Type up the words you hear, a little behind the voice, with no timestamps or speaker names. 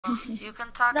You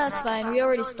can talk. That's fine. We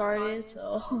already started,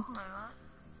 so. Wait, what?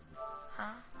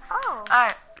 Huh? Oh.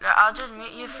 Alright, I'll just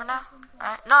mute you for now.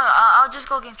 Alright? No, I'll just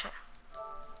go game chat.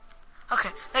 Okay,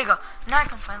 there you go. Now I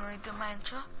can finally do my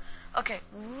intro. Okay,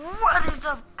 what is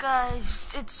up,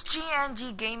 guys? It's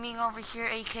GNG Gaming over here,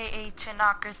 aka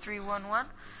Tinocker311.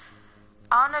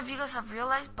 I don't know if you guys have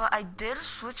realized, but I did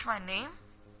switch my name.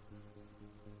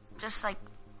 Just like,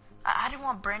 I didn't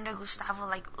want Brenda Gustavo,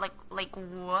 like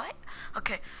what?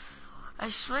 Okay, I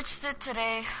switched it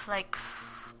today, like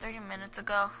 30 minutes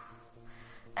ago.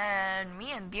 And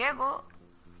me and Diego,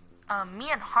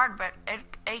 me and Hardbread,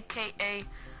 aka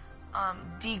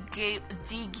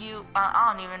Digu,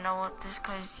 I don't even know what this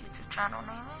guy's YouTube channel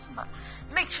name is, but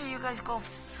make sure you guys go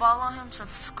follow him,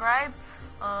 subscribe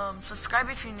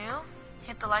if you're new,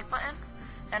 hit the like button,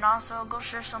 and also go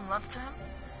share some love to him.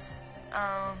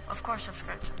 Of course,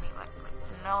 subscribe to me, like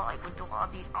we do all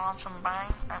these awesome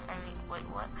bangs. I mean, wait,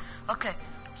 what? Okay,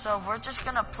 so we're just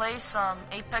gonna play some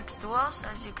Apex duos,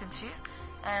 as you can see,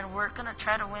 and we're gonna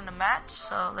try to win the match.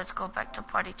 So let's go back to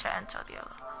party chat and tell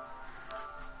Diego.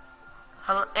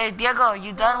 Hello, hey Diego,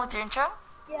 you done with your intro?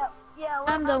 Yeah.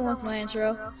 I'm done with my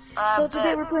intro. So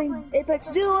today we're playing Apex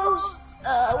Duos.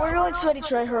 We're going sweaty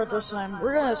try hard this time.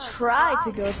 We're gonna try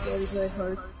to go sweaty try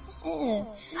hard.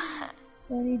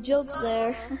 Any jokes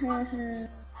there?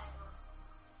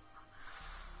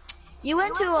 You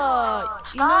went to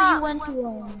you went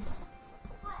to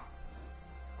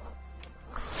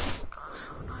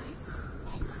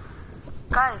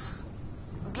Guys,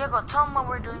 Diego, tell them what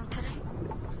we're doing today.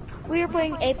 We are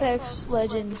playing Apex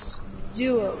Legends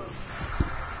Duos.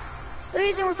 The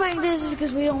reason we're playing this is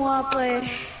because we don't want to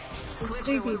play with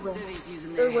 3 people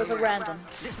or with a random.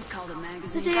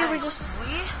 Today we're just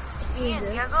me and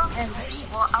Diego.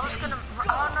 Well, I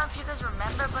don't know if you guys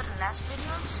remember, but in last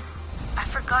videos, I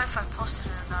forgot if I posted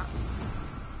it or not.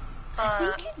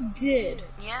 I think you did.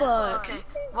 Yeah. But okay.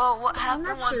 Well, what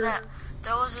happened was that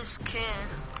there was this kid,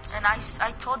 and I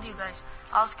told you guys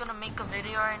I was gonna make a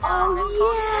video right now and then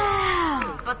post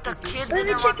it, but the kid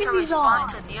didn't want to respond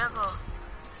to Diego,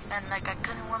 and like I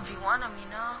couldn't 1v1 him, you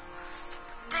know.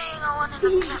 Dang, I wanted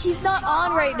to clip. He's not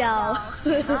on right now.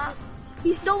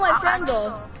 He stole my friend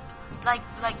though. Like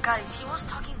guys, he was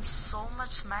talking so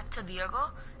much smack to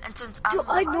Diego, and since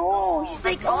I know, he's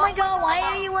like, oh my god, why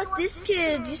are you with this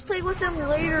kid? Just play with him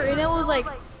later, and it was like,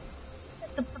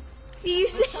 you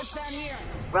say,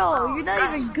 bro, you're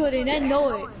not even good, and I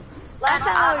know it. Last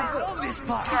time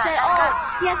he said,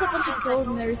 oh, he has a bunch of kills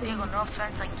and everything. Diego, no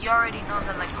offense, like you already know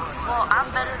that, like, well,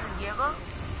 I'm better than Diego,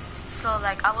 so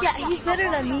like I was yeah, he's better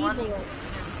than me, but I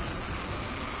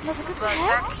was like, what the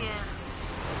heck? That kid.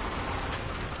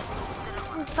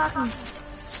 Fucking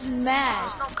smash.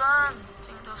 There's no gun.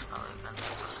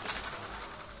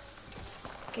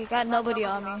 Okay, got nobody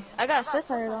on me. I got a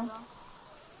Spitfire though.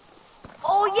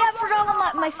 Oh yeah, I forgot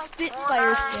about my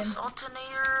Spitfire skin.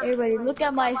 Alternator. Everybody, look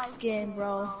at my skin,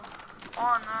 bro. Oh,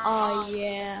 nice. Oh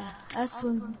yeah, that's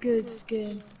one good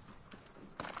skin.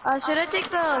 Should I take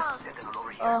the?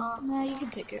 Nah, you can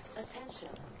take it.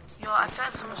 Yo, I feel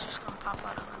like someone's just gonna pop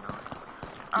out of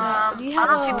the do you have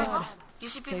I don't see people. You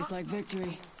see people? Tastes like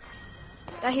victory.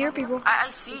 I hear people.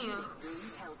 I see you.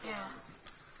 Yeah.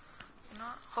 You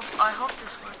know, I hope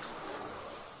this works.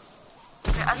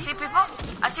 Okay, I see people.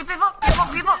 I see people.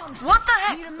 People. What the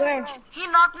heck? Where? He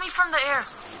knocked me from the air.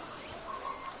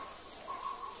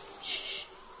 Shh.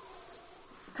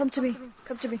 Come to me.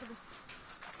 Come to me.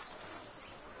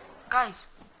 Guys,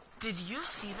 did you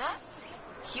see that?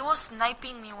 He was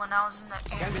sniping me when I was in the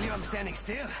air. Can't believe I'm standing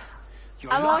still.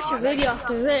 I'll watch your video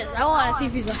after this. I want to see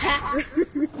if he's a hacker.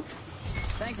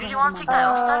 Did you want to take the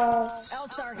L-Star?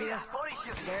 L-Star here.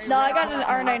 No, I got an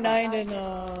R99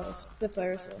 and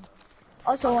Spitfire, so.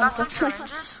 Also one Spitfire.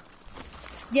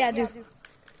 Yeah, I do. I don't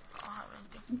have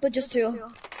anything. But just 2.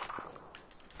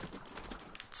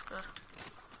 It's good.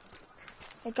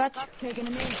 I got you. Taking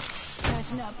a minute.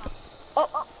 Catching up.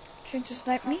 Oh, trying to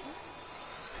snipe me?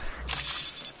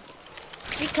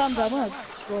 He comes, I'm gonna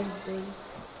destroy his baby.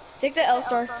 Take the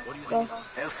L-Star. Go.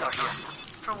 L-Star here.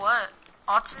 For what?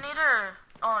 Alternator?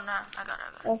 Oh no, I got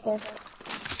it. L-Star.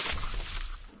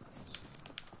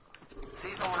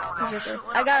 See someone out there.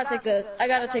 I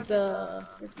gotta take the.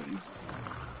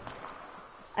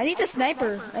 I need the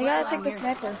sniper. I gotta take the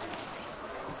sniper.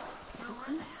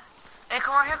 Hey,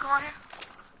 come on here.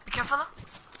 Be careful though.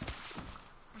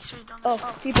 Make sure you don't. Oh,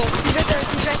 people. He's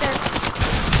right there.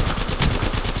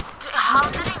 How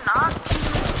did he not?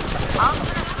 I was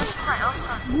gonna switch to my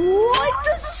L-Star. What?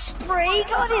 The spray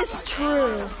gun is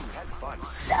true.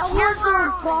 That was our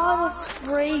bomb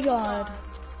spray gun.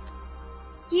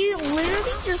 He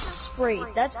literally just sprayed.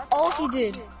 That's all he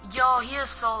did. Yo, he is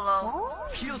so low.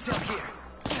 Shield cell here.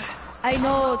 I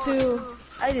know too.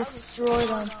 I destroyed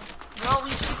him. Yo, we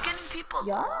keep getting people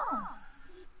Yeah. low.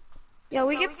 Yeah,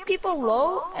 we get people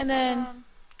low, and then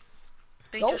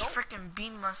They Nope. just freaking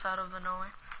beam us out of the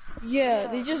nowhere. yeah,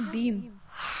 they just beam.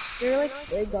 They're like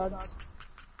ray guns.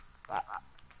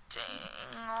 Dang,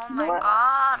 oh You my know what?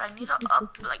 god, I need to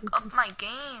up my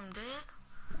game, dude.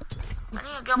 I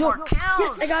need to get No. more kills.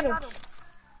 Yes, I got him.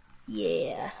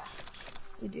 Yeah,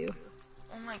 we do.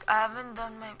 Oh my, I haven't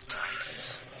done my.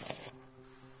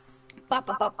 Pop,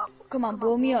 pop, pop. Come on,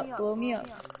 blow me up, blow me up.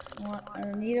 I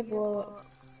need to blow up.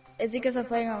 Is it because I'm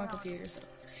playing on my computer? So.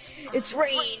 It's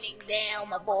raining down,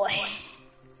 my boy.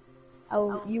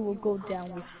 You will go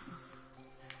down with me.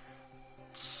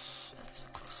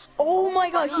 Oh my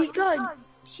god,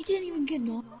 he didn't even get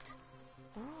knocked.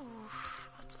 Ooh,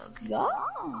 that's ugly. Yeah.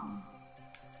 Oh,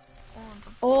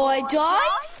 Oh, I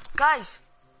died? guys,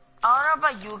 I don't know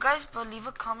about you guys, but leave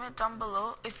a comment down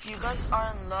below if you guys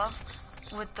are in love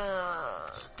with the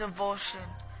devotion.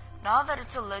 Now that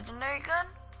it's a legendary gun,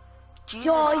 Jesus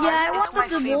Yo, Christ, yeah, I it's want my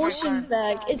the favorite devotion gun.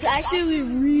 back. It's actually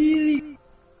really...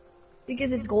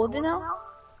 Because it's golden now?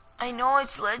 I know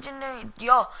it's legendary.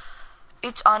 Yo,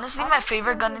 it's honestly my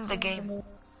favorite gun in the game.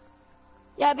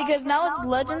 Yeah, because now it's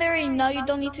legendary and now you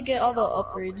don't need to get all the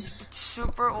upgrades. It's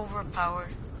super overpowered.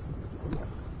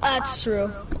 That's true.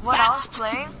 When I was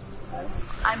playing,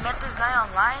 I met this guy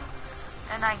online,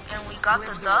 and we got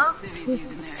the dub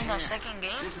in our second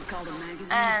game, This is called a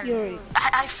magazine. and Yuri.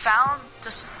 I found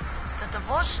the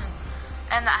devotion,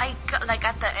 and I got, like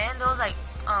at the end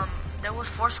there was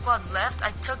 4 squads left.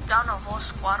 I took down a whole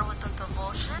squad with the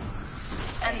devotion,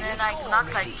 and then I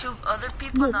knocked like 2 other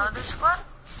people in the other squad.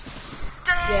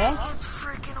 Dang, Yeah? it's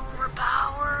freaking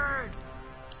overpowered.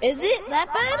 Is it that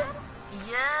bad?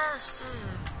 Yes,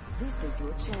 dude. This is your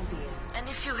champion. And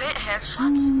if you hit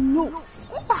headshots, No.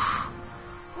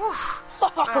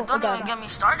 bro, don't even get me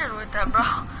started with that, bro.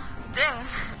 Dang.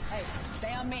 Hey,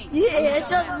 stay on me. Yeah, it's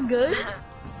just good.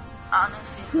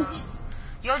 Honestly, bro.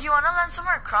 Yo, do you want to land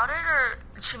somewhere crowded,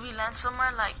 or should we land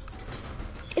somewhere like?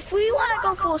 If we want to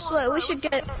go full sweat, we should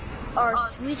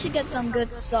get some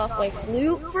good stuff like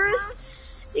loot first,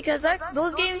 because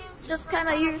those games just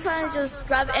you just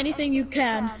grab anything you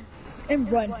can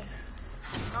and run. You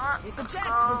know what? It's a Let's chance.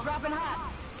 go. We're dropping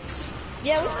hot.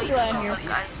 Yeah, we Too can late go to in go, here.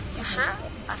 guys. You sure?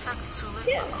 I feel like it's too late.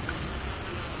 Yeah. but okay.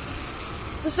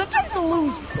 So sometimes you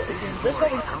lose. Let's go.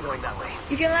 I'm going that way.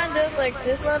 You can land this like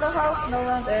this little house, no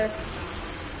land there.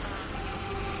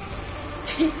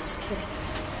 Just kidding.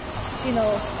 You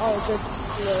know, all good.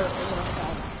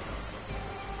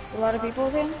 A lot of people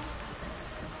again.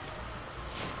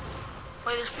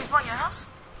 Wait, there's people in your house?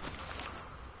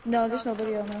 No, there's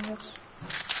nobody on my house.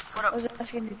 What I up? was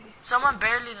asking if Someone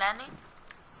barely landing?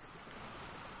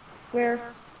 where.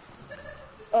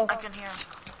 Oh, I can hear him.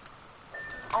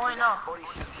 Oh, wait, no. 40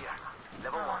 shields here.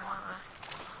 Level Oh, 1. my bad.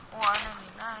 Oh,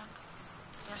 R99.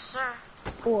 Yes, sir.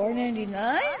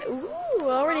 499. Ooh,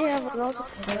 I already have a lot of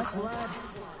Blood.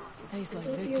 Tastes like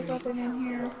Give you a victory. weapon in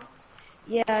here.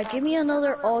 Yeah, give me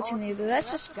another alternator.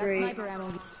 That's just Got great. sniper ammo.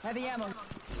 Heavy ammo.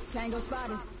 Tango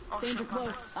spotted. Oh, Danger shit, my close.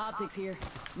 bad. Optics here.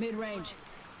 Mid-range.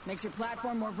 Makes your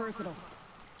platform more versatile.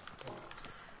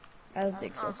 I don't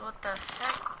think so. Oh, what the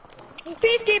heck?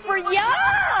 Peacekeeper,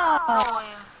 yeah! Oh,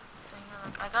 yeah. Dang,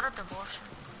 look, I got a devotion.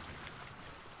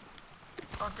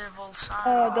 Oh, devotion.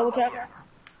 Double tap.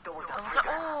 Devotion.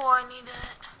 Oh, I need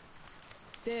it.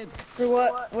 Dibs. For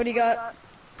what? What do you got?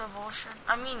 Devotion.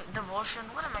 I mean, devotion.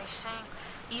 What am I saying?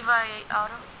 Eva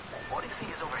auto. What if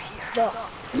he is over here? The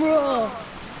bro.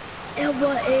 Eva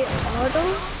A auto?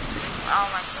 Oh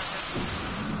my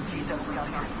goodness. He's definitely out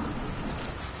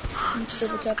here. Just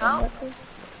Double some tap on scout. that.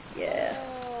 Yeah.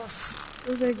 Oh,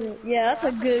 Those are good. Yeah, that's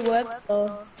a good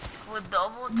weapon. with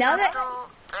double Now that- tap though.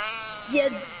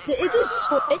 Dang. Yeah,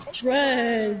 it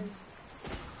shreds.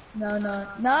 No, I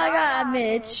gotta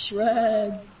admit, it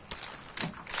shreds.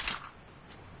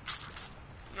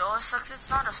 Yo, it sucks it's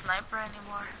not a sniper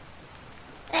anymore.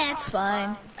 That's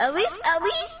fine. At least, At It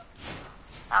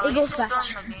least goes it's still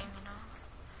faster. in the game, you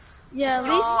know. yeah, at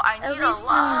Yo, least, I at need a least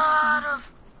lot of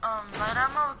light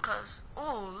ammo because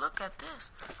look at this.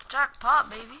 Jackpot,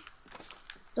 baby.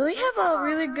 Do we have a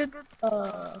really good,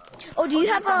 oh, do you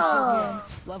have a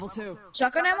Level 2.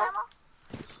 shotgun ammo?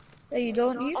 That you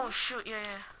don't need? Oh shoot, yeah.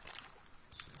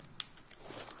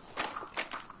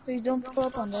 So you don't pull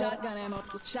up on that? Shotgun ammo.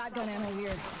 Shotgun ammo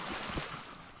here.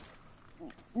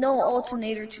 No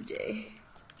alternator today.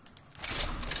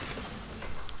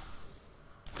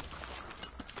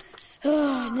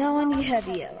 Now I need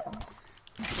heavy ammo.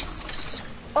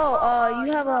 Oh,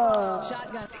 you have a...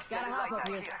 Shotgun. Gotta hop up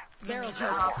here. Barrel choke.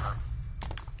 Hop up.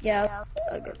 Yeah,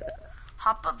 I'll get that.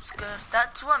 Hop up's good.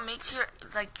 That's what makes your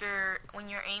when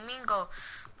you're aiming go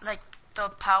like the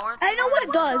power. I know what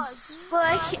it does, but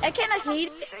I kind of hate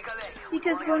it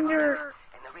because when you're...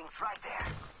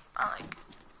 I like it.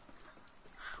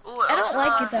 Ooh, I don't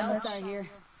like it that much. Outside here.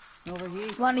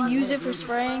 Overheat. Want to use it for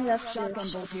spraying? That's Shotgun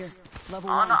shit. bolt here. Level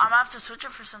Oh 1. no, I'm gonna have to switch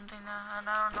it for something now, and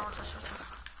I don't know what to switch it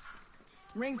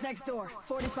for. Rings next door.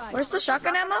 45. Where's the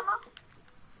shotgun ammo?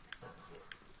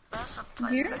 That's a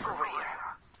play. Here?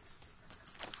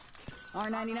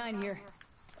 R99 here.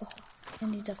 Oh, I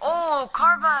need to... Oh,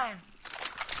 carbine!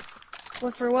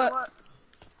 What, for what?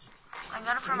 I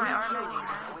got it for my R99.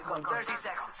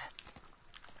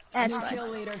 That's New kill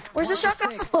fine. leader. Where's the 1 to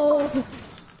shotgun? 6. Oh,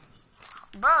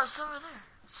 Bro, it's over there.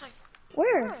 It's like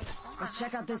where? Let's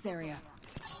check out this area.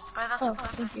 by that Oh, supply.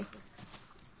 thank you.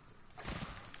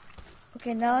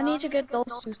 Okay, now I need to get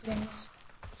those two things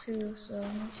too, so I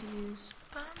need to use...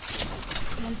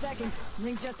 10 seconds.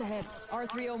 Rings just ahead.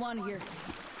 R301 here.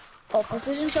 Oh,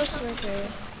 precision chokes right there.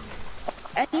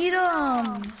 I need,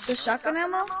 the shotgun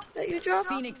ammo that you dropped?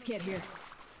 Phoenix kit here.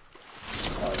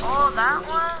 Oh, that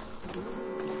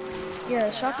one? Yeah,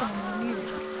 the shotgun ammo, I need it.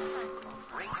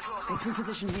 Let's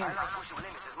reposition here.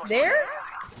 There?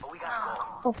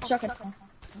 Oh, shotgun ammo.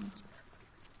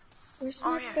 Where's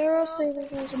my barrel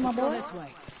stabilizer, my Let's go boy? this way.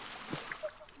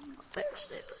 Barrel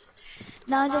stabilizer.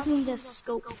 Now I just need a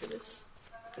scope for this.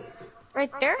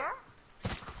 Right there?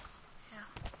 Yeah.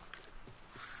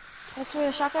 That's where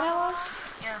the shotgun ammo is?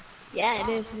 Yeah, Yeah,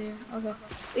 it is here. Okay.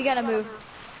 We gotta move.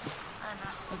 I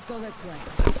know. Let's go this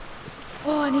way.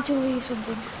 Oh, I need to leave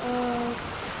something.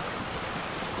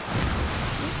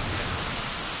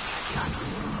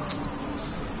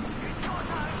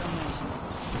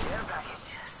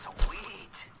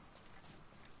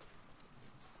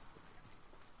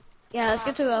 Yeah, let's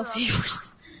get to the LC first.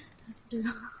 Let's do.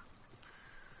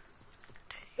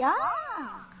 Yeah.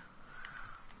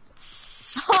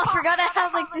 Oh, I forgot I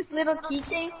have like this little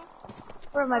keychain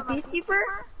for my peacekeeper,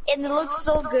 and it looks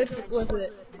so good with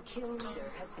it.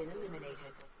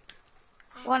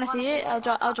 Want to see it? I'll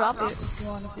drop it if you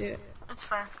want to see it. It's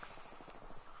fine.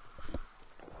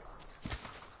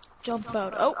 Jump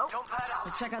out. Oh,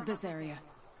 Let's check out this area.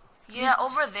 Yeah,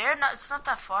 over there. No, it's not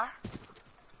that far.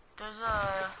 There's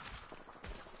a.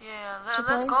 Yeah,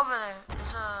 let's go over there.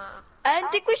 There's a. I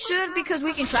don't think we should because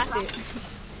we can trap it.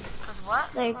 Cause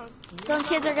what? Like, some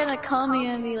kids are gonna come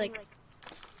here and be like,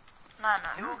 Nah.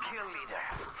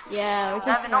 yeah, we They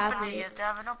can haven't trap opened it it. yet. They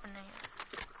haven't opened it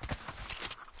yet.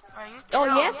 Are you? Oh,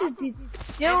 chill. yes, it did.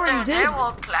 They If already they're did. there,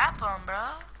 we'll clap them, bro.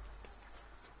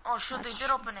 Oh shoot, they did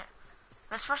open it.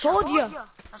 Let's rush Told them. ya.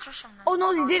 Let's rush them. Oh,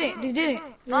 no, they didn't. They didn't.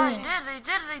 No, They they didn't.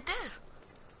 did. They did.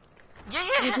 Yeah.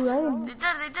 Oh, dude, I don't-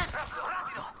 They did.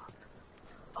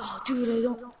 Oh, dude, I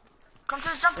don't. Come to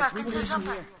the jump pad. Come to the Reposition jump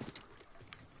pad. here.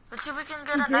 Let's see if we can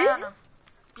get They an eye did? on them.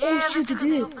 Oh, Yeah, shoot, they they did.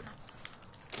 did. Open it.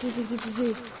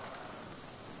 Dude.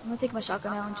 I'm gonna take my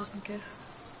shotgun out just in case.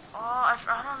 Oh, I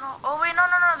don't know. Oh wait, no,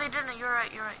 they didn't. You're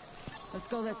right. Let's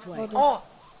go this way. Oh,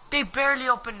 they barely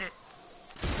opened it.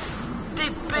 They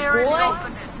barely Boy.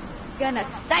 opened it. Gonna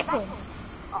snipe him.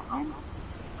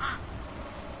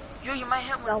 Yo, you might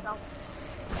hit one. No.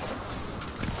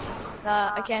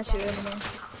 Nah, I can't shoot anymore.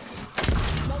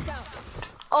 Smoke out.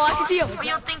 Oh, I can see him. What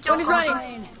you think One you're is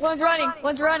running.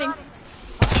 One's running.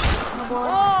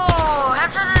 Oh,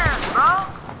 headshot him, bro.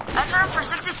 Headshot him for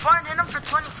 64 and hit him for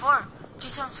 24.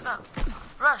 G7 scout.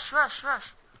 Rush.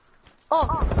 Oh,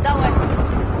 that way.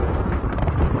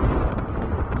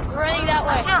 Running that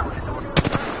Let's way.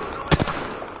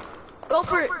 go.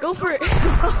 Go for it.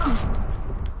 Let's go.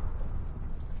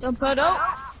 Jump it up.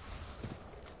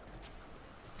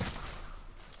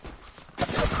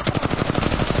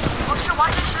 Oh shit,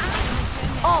 watch it shooting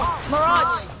me. Oh,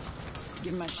 Mirage.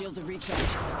 Give my shields a recharge.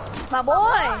 My boy.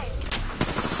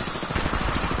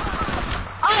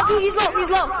 Oh, dude, he's low. Mirage is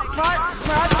low.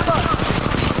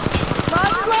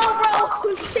 Mirage is low, bro.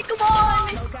 Take him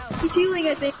on. He's healing,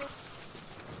 I think.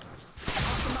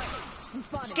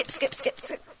 Skip.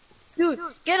 Dude,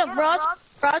 get him, Mirage.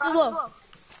 Mirage is low. Hold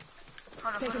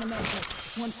on. Taking a minute.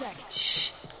 1 sec.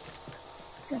 Shh.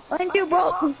 Thank you,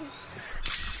 bro.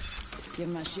 Give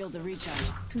my shields a recharge.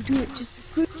 Dude, do it, just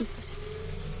quickly.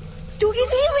 Dude, he's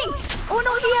healing! Oh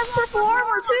no, he has purple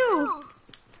armor too!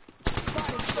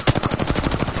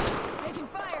 Taking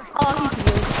fire. Oh, he's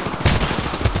healed.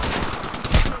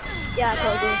 Yeah, I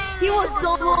told you. He was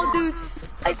so low, dude.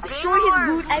 I destroyed his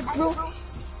boot.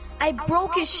 I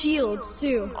broke his shields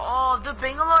too. Oh, the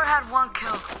Bangalore had 1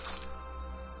 kill.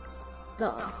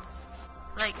 God.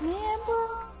 Like, Man, bro.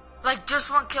 Like just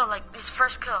one kill, like his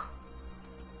first kill.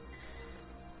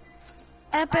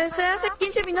 Empecé hace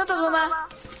 15 minutos, mamá.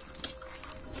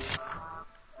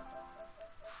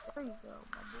 There you go,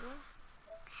 my boy.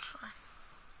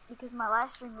 Because my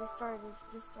last stream just started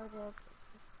so.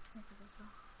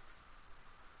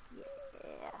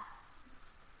 Yeah.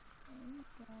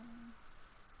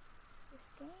 This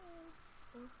game is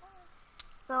so fun.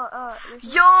 So,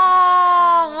 yo,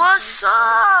 what's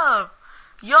up?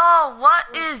 Yo, what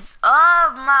is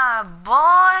up, my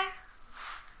boy?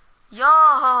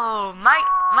 Yo, Mike,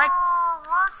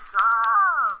 what's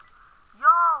up? Yo,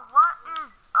 what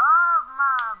is up,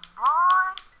 my boy?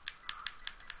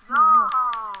 Yo,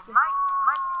 Mike,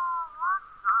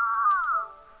 what's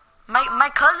up? My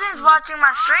cousin's watching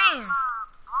my stream.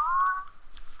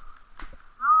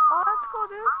 Oh, that's cool,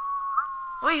 dude.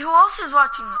 Wait, who else is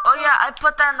watching it? Oh yeah, I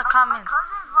put that in the comments.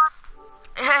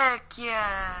 Heck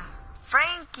yeah.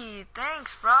 Frankie,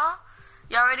 thanks, bro.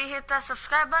 You already hit that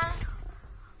subscribe button?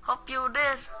 Hope you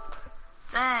did.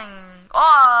 Dang.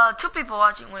 Oh, 2 people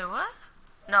watching. Wait, what?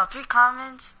 No, 3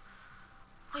 comments.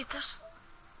 Wait, there's...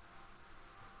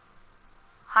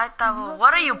 Hi, Tavo.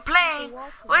 What are you playing?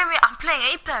 What do you mean? I'm playing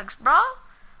Apex, bro.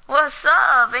 What's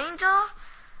up, Angel?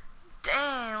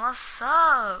 Dang, what's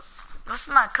up? What's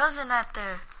my cousin at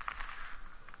there?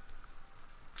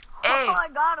 Hey. Oh, I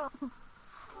got him.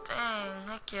 Dang,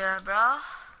 heck yeah, bro.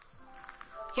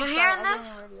 You hearing this?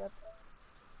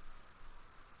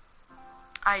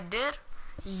 I did?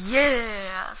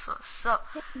 Yeah, that's what's up.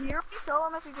 Can you hear me? Tell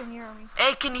him if you can hear me.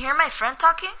 Hey, can you hear my friend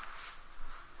talking?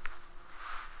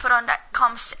 Put on that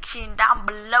comment section down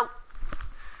below.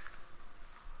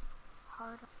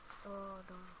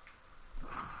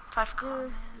 Five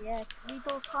comments. Yeah, read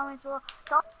those comments. Well,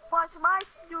 watch my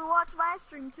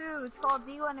stream too. It's called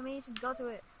diguanamations. Go to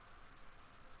it.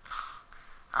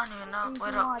 I don't even know.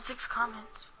 Wait up, 6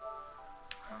 comments.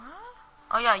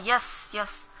 Oh yeah, yes.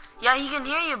 Yeah, he can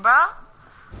hear you, bro.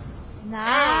 Nah.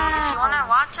 Hey, if you wanna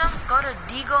watch him, go to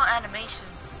Digo Animation.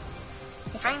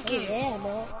 Frankie, yeah,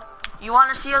 bro. you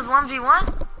wanna see us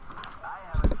 1v1?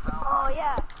 Oh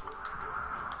yeah.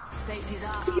 Safety's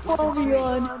off.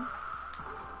 1v1.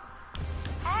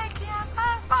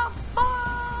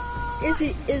 Is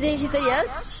he say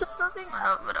yes? Something?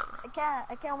 What up?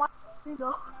 I can't watch you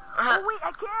though. Oh wait,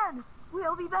 I can. Wait,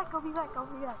 I'll be back. Oh,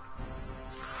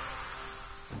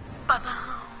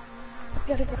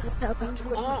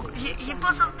 he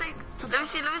put something. Let me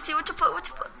see what you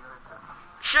put.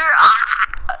 Sure.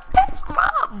 Thanks, bro,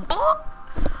 boy.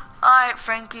 Alright,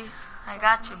 Frankie, I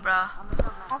got you, bro.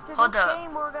 After Hold this up.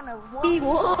 game, we're gonna He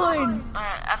won.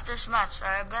 Alright, after this match,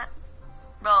 alright, bet.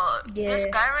 Bro, this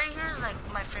guy right here is like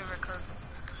my favorite cousin.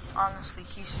 Honestly,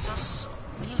 he's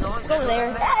always go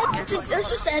there. Let's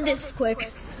just end this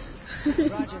quick.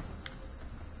 Roger.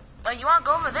 Oh, you wanna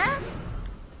go over there?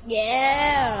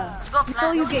 Yeah. Let's go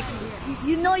plan.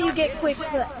 You know you get quick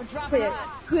kill.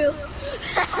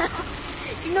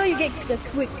 You know you get the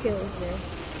quick kills there.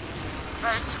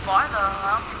 Bro, it's far though.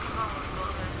 I don't think people would go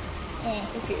there.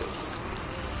 Who cares?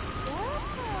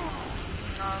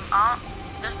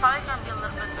 There's probably gonna be a little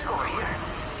bit over here.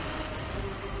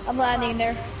 I'm landing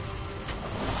there.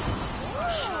 Oh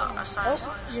shoot, I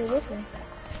saw you're with me.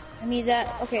 I need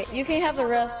that. Okay, you can have the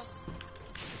rest.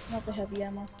 Not the heavy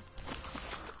ammo.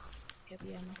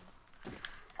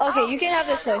 Okay, you can have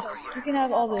this place. You can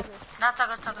have all this.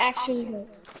 Actually, no.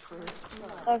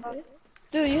 Okay.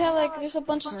 Dude, you have like, there's a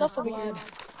bunch of stuff over here.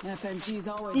 FNG's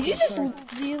always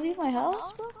Did you leave my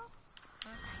house, bro?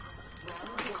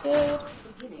 So,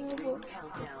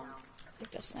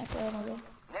 take that sniper ammo, bro.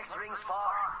 Next ring's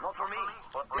far, not for me.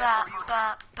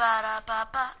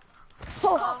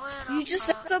 Oh, you just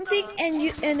said something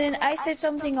and then I said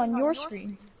something on your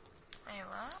screen. Wait,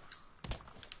 what?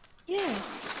 Yeah.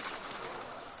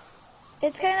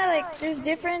 It's kind of like there's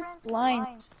different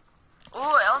lines.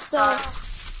 Oh, L-Star.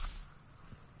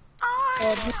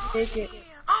 Oh, take it.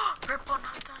 Purple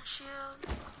Nathan shield.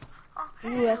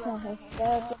 Ooh, that's not half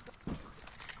bad.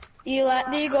 Do you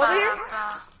go over here?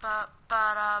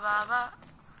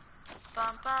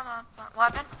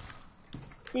 What happened?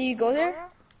 Do you go there?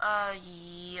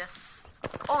 Yes.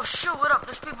 Oh shoot, what up?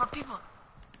 There's people.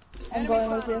 I'm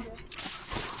going with you.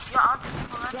 Yeah, I'll take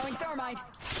people right. throwing thermite.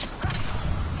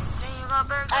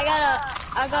 I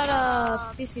got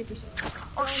a peacekeepers.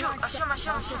 Oh shoot, I see him.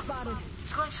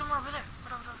 He's going somewhere over there.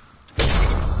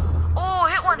 Oh,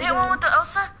 hit one with the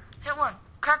Elsa. Hit one.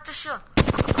 Crack the shield.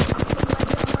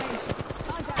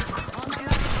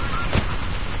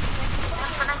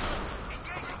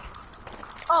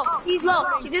 Oh, he's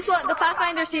low. This one, the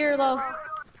Pathfinder's here low.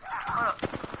 Hold up.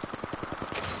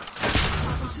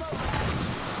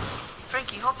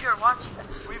 hope you're watching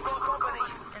this. We've got company.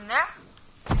 In there?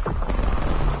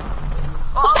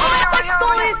 Oh, over I here,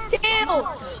 stole over here. his kill!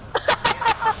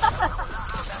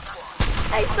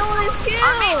 I stole his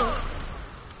kill!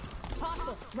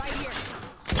 Hostile, right here.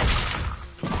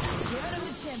 Give him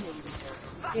the chimney.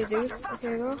 Okay, dude.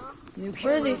 Okay, bro. New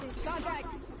Where is he? Contact.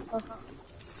 Oh.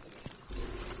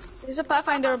 There's a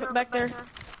Pathfinder back there.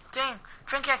 Dang,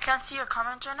 Frankie, I can't see your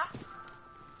comments right now.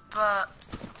 But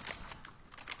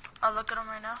I'll look at them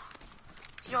right now.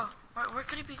 Yo, where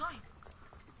could he be going?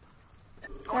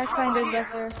 Pathfinder's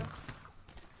back there.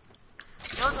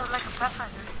 Yours are like a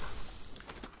Pathfinder.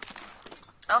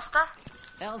 Elstar?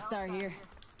 L-Star here.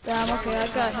 Yeah, I'm okay. I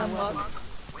got him up.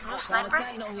 No sniper?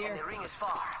 Sentinel here. The ring is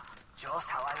far. Just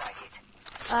how I like it.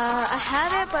 I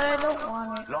had it, but I don't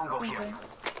want it. Longbow here.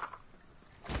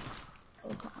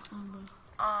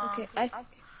 Okay, I think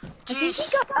Jeez.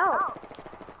 he got out.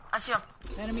 I see him.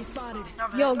 Enemy spotted.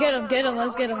 Yo, get him,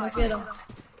 let's get him. Must go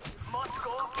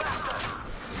faster.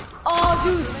 Oh,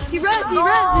 dude, he rests.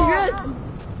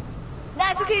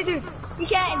 Nah, it's okay, dude. He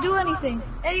can't do anything.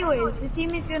 Anyways, his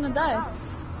teammate's gonna die.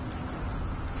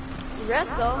 He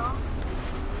rests, though.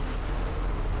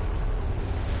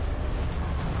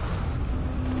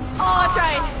 Oh, I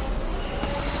tried.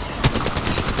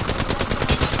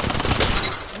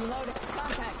 Reloading.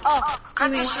 Contact. Oh, Cut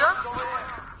the teammate. shield?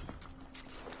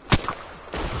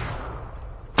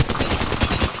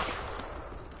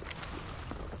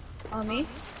 On me.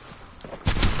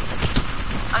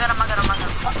 I got him.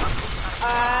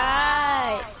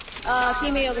 Alright.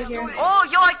 Teammate over here. Oh,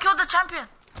 yo, I killed the champion.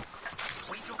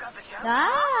 We took out the shell.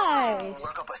 Nice.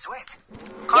 Work up a sweat.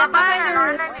 Carbine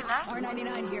Pathfinder. and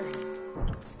R99. R99 here.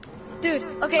 Dude,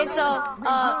 okay, so,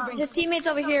 his teammate's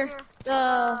over here.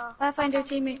 The Pathfinder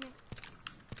teammate.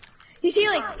 He's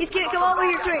healing. Come over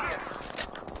here quick.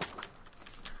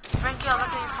 Frankie, I'll look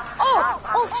at your comment.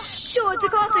 Oh, shoot, it's a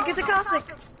caustic.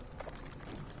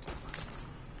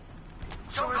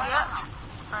 So where's he at?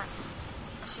 Alright.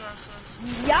 I see.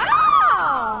 Yeah!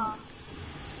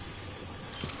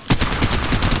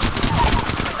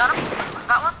 Got him?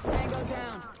 Got one? Tango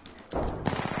down.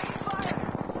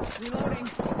 Reloading.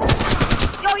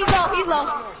 Yo,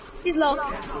 he's low.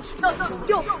 No,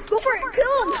 yo, go for it.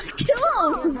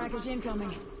 Kill him. Package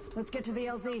incoming. Let's get to the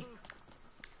LZ.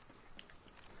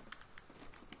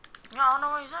 Yeah, I don't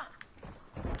know where he's at.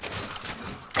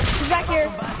 He's back here.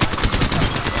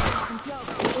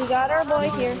 We got our boy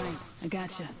here. I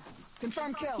gotcha.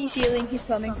 Confirm kill. He's healing. He's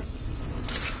coming.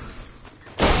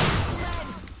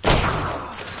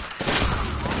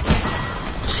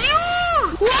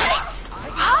 Shoot! What?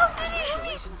 How did he hit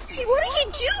me? What did he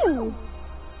do?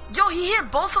 Yo, he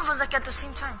hit both of us like at the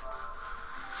same time.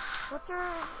 What's your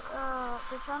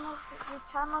the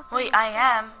channel's Wait, I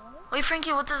am. Wait,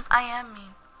 Frankie, what does I am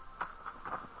mean?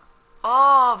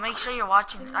 Oh, make sure you're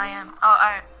watching. I am. Oh,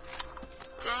 alright.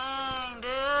 Dang,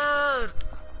 dude.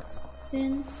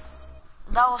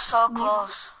 That was so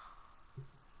close.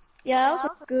 Yeah, that was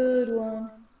a good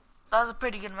one. That was a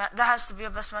pretty good match. That has to be the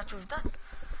best match we've done.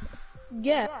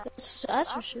 Yeah,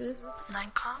 that's for sure.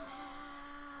 9 comments.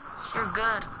 You're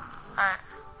good. Alright.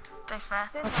 Thanks, man.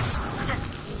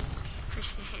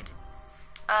 Appreciate it.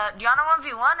 Do you wanna 1v1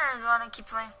 or do you wanna keep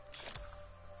playing?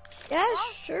 Yeah,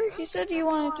 sure. He said he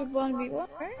wanted to 1v1,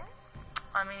 right?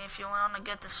 I mean, if you wanna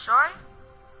get destroyed.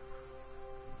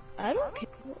 I don't care.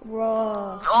 Bro.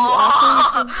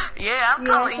 Oh, yeah, I'm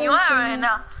Yeah, calling sure you out thing. right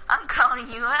now. I'm calling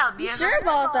you out. You sure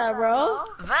about that, bro?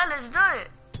 Well, let's do it.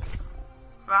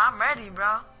 Bro, I'm ready,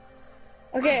 bro.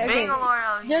 Okay. Bangalore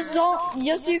out here.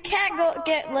 You can't go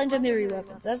get legendary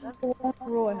weapons. That's the one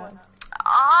rule I have.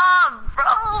 Ah,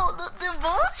 bro, the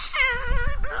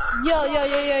devotion.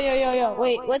 Yo.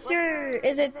 Wait, what's your,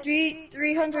 is it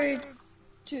 300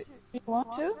 to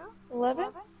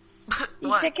 11?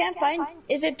 What? I can't find,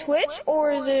 is it Twitch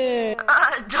or is it? No,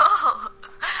 I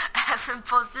haven't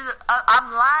posted.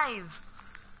 I'm live.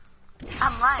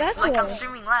 That's like I'm right.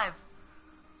 streaming live.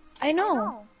 I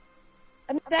know.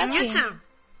 I'm just On asking. YouTube.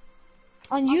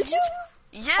 On YouTube?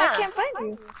 Yeah. I can't find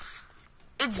you.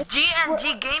 It's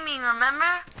GNG Gaming,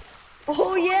 remember?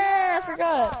 Oh yeah, I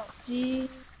forgot. G.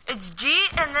 It's G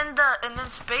and then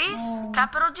space,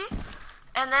 capital G.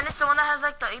 And then it's the one that has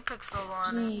like the Apex logo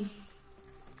on it. G.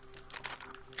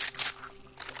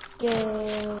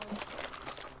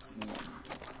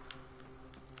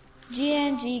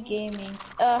 GNG Gaming.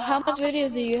 How much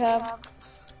videos do you have?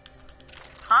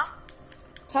 Huh?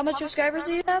 How much subscribers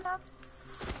do you have?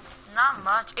 Not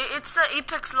much. It's the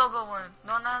Apex logo one.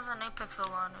 The one that has an Apex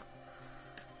logo on it.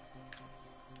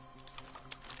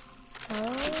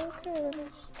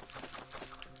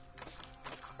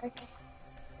 Okay.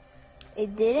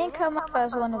 It didn't come up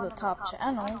as one of the top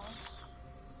channels.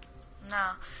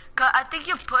 No. 'Cause I think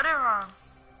you put it wrong.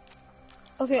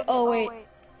 Okay, oh wait.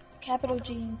 Capital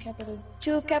G and capital...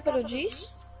 2 capital G's?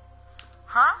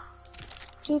 Huh?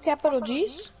 2 capital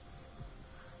G's?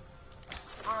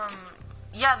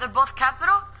 Yeah, they're both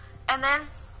capital. And then,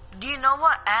 do you know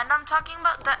what and I'm talking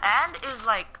about? The and is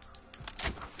like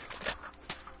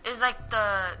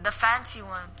the fancy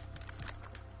one.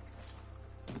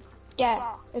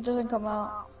 Yeah, it doesn't come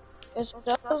out. It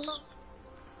does.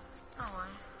 No way.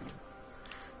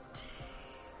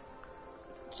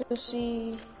 To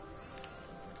see.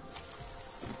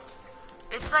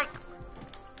 It's like,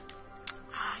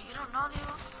 you don't know the.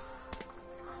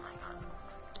 Oh my god.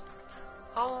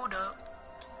 Hold up.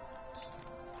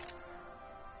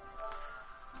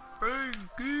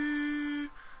 Frankie.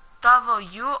 Davo,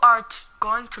 you are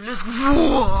going to lose.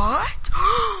 What?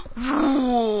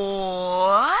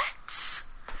 What?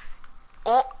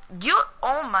 Oh,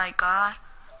 oh my god.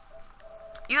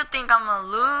 You think I'm gonna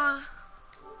lose?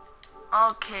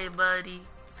 Okay, buddy.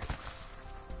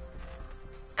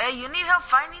 Hey, you need help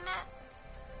finding it?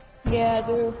 Yeah, I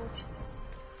do.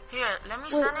 Here, let me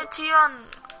send it to you on...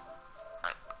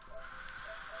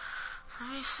 Let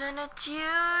me send it to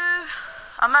you.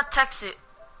 I'm gonna text it.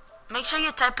 Make sure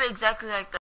you type it exactly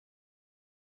like that.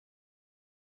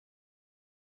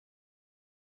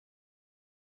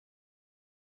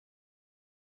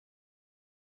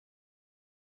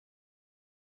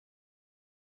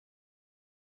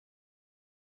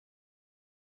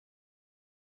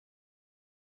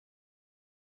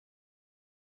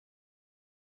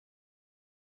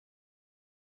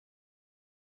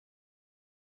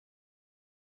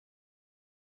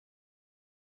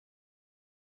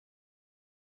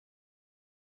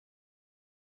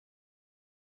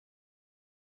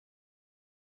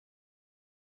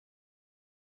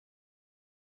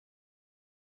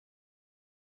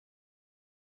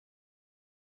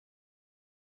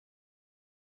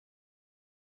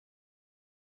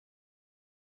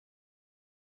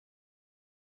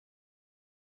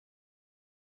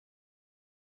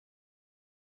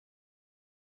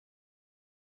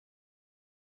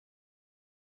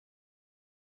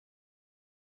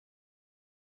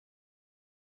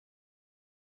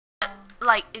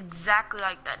 Like, exactly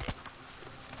like that.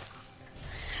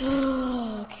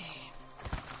 Okay.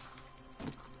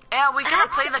 Yeah, we gonna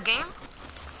play the game?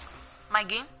 My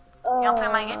game? You wanna play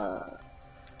my game?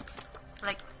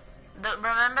 Like,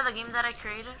 remember the game that I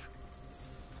created?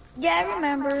 Yeah, I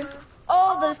remember.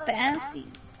 Oh, the fancy.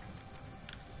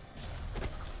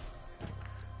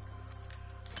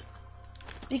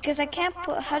 Because I can't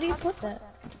put. How do you put that?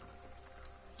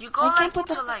 You go I like can't put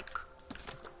to the- like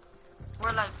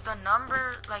where like the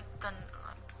number like the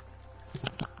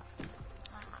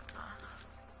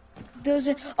Those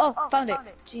are. Oh, found it.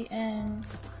 GN.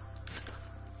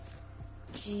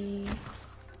 G.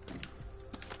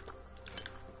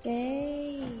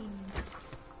 Game.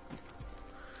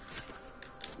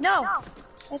 No!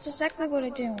 That's exactly what I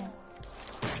didn't want.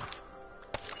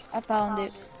 I found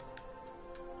it.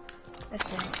 That's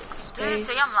it. Did it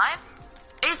say I'm live?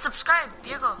 Hey, subscribe,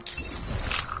 Diego.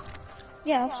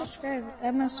 Yeah, I'll subscribe.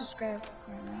 I'm gonna subscribe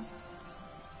right now.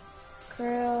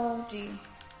 Curl G.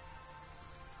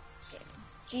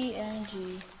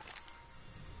 GNG.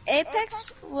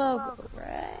 Apex logo,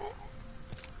 right?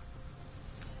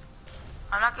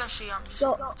 I'm not gonna show you, I'm just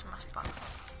So- gonna go to my spot.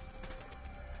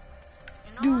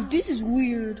 You know Dude, this is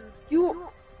weird.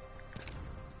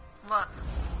 what?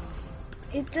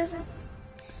 It doesn't.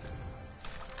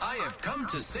 I have come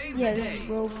to save Yeah, the this is day.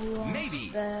 Roblox. Maybe.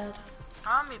 Bad.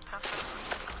 I'll be perfect.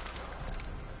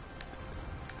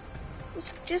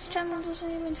 This channel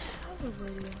doesn't even have a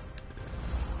video.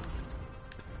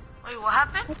 Wait, what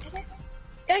happened?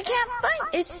 I can't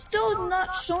find. It's still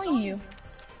not showing you.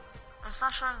 It's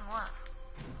not showing what?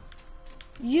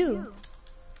 You.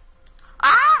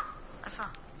 Ah! I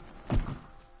found.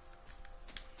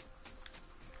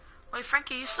 Wait,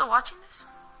 Frankie, you still watching this?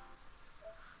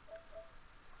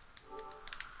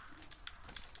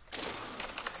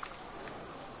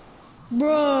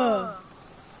 Bruh.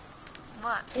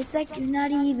 What? It's like you're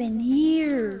not even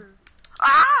here.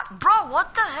 Ah! Bro,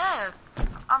 what the heck?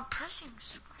 I'm pressing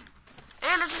square.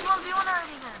 Hey, let's just 1v1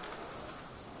 already then.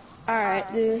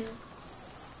 Alright, dude.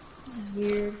 This is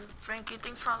weird. Frankie,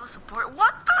 thanks for all the support.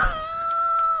 What the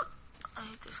hell? I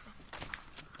hate this game.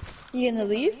 You gonna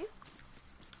leave?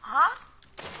 Huh?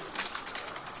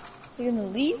 You gonna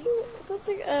leave or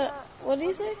something? What did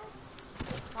you say?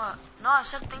 What? No, I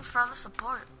said thanks for all the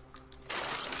support.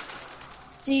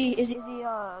 Did he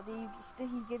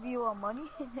give you money?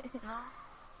 No?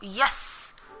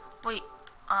 Yes! Wait,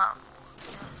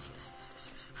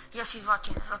 Yes, she's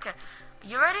watching. Okay.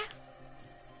 You ready?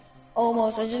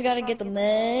 Almost. I just gotta get the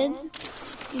meds.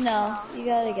 You know, you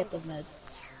gotta get the meds.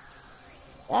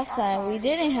 Last time we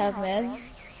didn't have meds.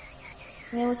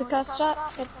 And it was a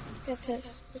catastrophe. That's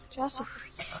right.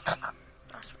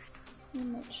 How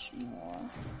much more?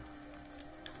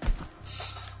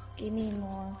 Give me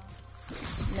more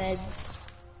meds.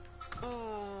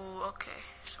 Ooh, okay.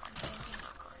 So I'm thinking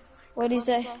of going like... What do you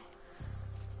say?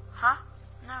 Huh?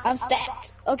 No. I'm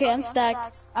stacked. Okay, I'm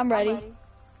stacked. I'm ready. Alright.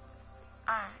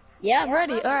 Yeah, I'm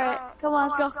ready. Alright, come on,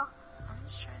 let's go. I'm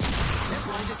just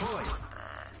trying to... Deployed.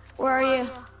 Where are you?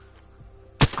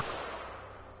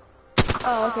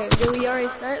 Oh, okay. Did we already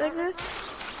start like this?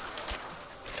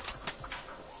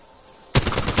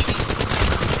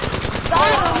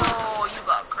 Oh, you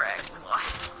got cracked.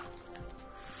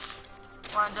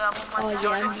 One down, one more Oh, time.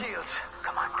 yeah. Shields.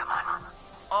 Come on, come on.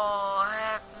 Oh,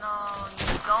 heck no.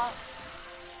 You don't.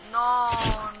 No,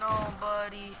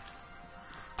 buddy.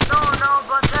 No,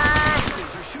 buddy.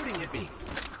 Enemies are shooting at me.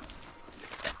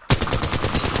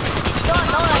 Don't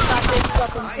know I got this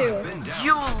weapon I have too. been down.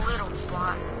 You little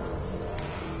bot.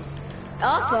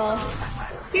 Also,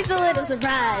 here's a little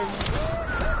surprise.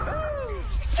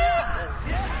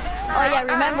 Oh yeah,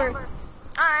 remember,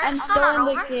 Alright, I'm still still not in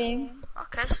the over. game.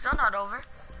 Okay, still not over.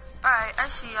 Alright, I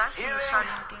see you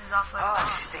starting things off like Oh,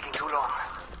 that. this is taking too long.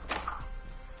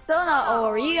 Still not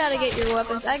over. You gotta get your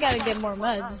weapons. I gotta get more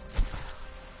meds.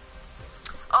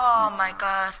 Oh my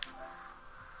god.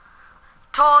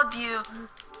 Told you.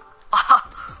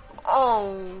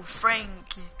 Oh,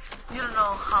 Frankie. You don't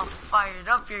know how fired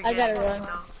up you're I getting. gotta run.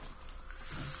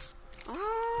 Though.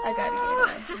 I gotta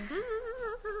get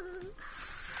away.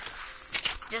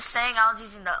 Just saying I was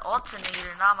using the alternator,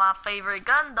 not my favorite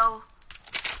gun though.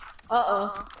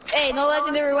 Uh-oh. Hey, no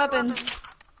legendary weapons.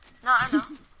 No, I know.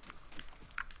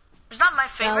 It's not my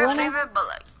favorite, wanna- but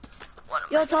like one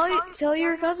of Yo, my tell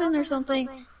your cousin or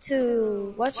something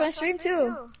to watch my stream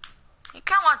too. You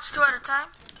can't watch two at a time.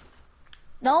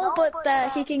 No, but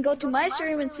that he can go to my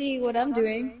stream and see what I'm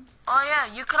doing. Oh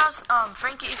yeah, you could also,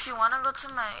 Frankie, if you wanna go to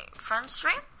my friend's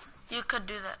stream, you could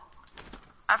do that.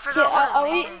 I Yeah, forgot what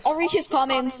his name is. I'll read his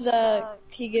comments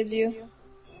he gives you.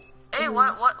 Hey,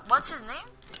 what's his name?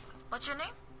 What's your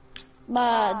name?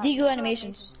 My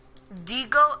diguanamations.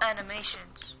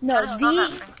 Diguanamations. No, Try to spell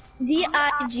that, Frankie.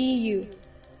 D-I-G-U.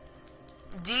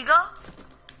 Digo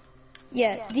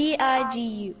Yeah,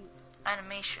 D-I-G-U.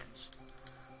 Animations.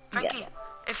 Frankie, Yeah.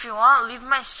 if you want, leave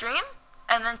my stream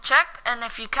and then check, and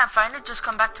if you can't find it, just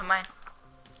come back to mine.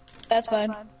 That's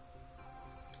fine.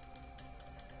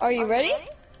 Are you ready?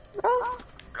 Bro?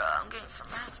 Bro, I'm getting some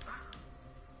ads, bro.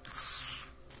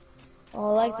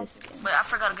 Oh, I like this skin. Wait, I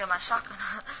forgot to get my shotgun.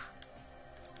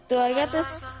 Do I get I this?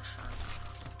 got a shotgun.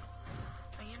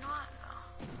 But you know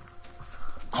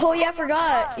what? No. Oh yeah, I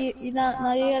forgot.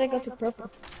 Now you gotta go to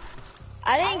purple.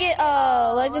 I didn't get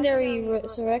legendary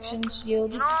resurrection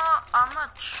shield. You know what? I'm gonna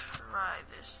try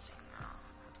this thing now.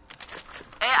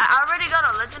 Hey, I already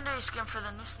got a legendary skin for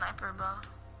the new sniper, bro.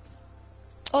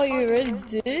 Oh, you already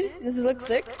did? Does it look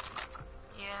sick?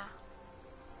 Yeah.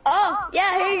 Oh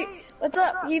yeah, hey, what's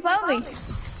up? He found me.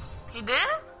 He did?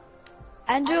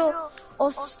 Andrew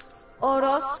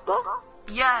Orozco?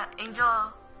 Yeah,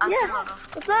 Angel. Yeah,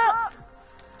 what's up?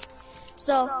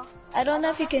 So, I don't know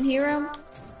if you can hear him.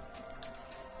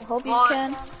 I hope you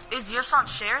can. Is your sound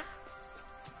shared?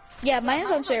 Yeah, mine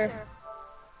is on share.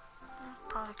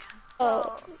 Probably can.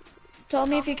 Tell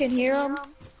me if you can hear him.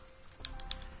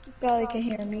 You probably can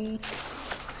hear me.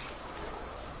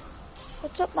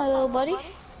 What's up, my little buddy?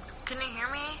 Can you hear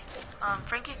me,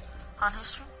 Frankie, on his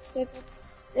stream?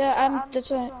 Yeah, that's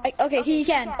what okay, he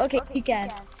can. Okay, he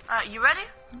can. You ready?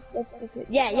 That's it.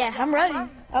 Yeah, I'm ready.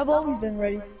 I've always been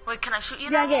ready. Wait, can I shoot you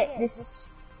Yeah, now? get this.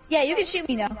 Yeah, you can shoot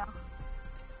me now.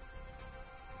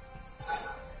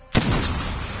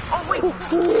 Oh, wait.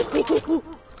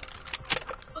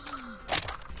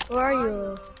 Where are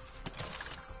you?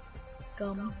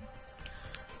 Gum.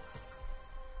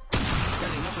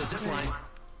 Setting up a zip line.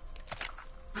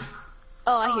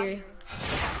 Oh, I hear you.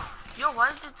 Yo, why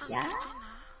is it just Yeah? doing that?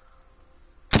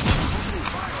 Opening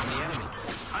fire on the enemy.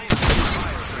 I am taking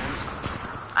fire, friends.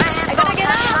 I gotta get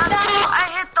out now. I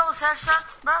hit those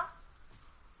headshots, bro.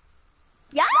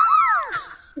 Yeah!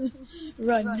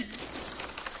 Run.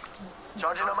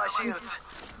 Charging on my shields.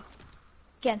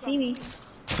 Can't see me.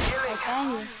 Healing.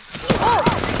 Can you?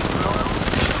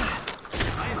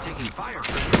 I am taking fire,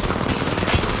 friends.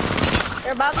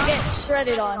 They're about to get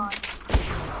shredded on.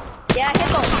 Yeah, hit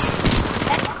those.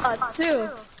 Headshots too.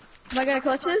 Am I gonna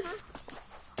clutch this?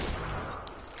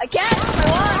 I can't. I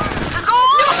won. Let's go!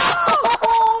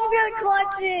 Oh, I'm gonna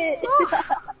clutch it.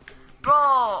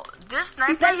 this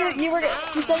sniper He said is you were. He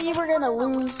insane. said you were gonna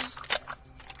lose.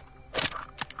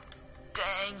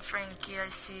 Dang, Frankie, I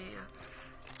see you.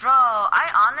 Bro,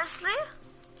 I honestly,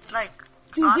 like,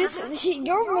 Dude,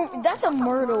 honestly, that's a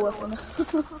murder weapon.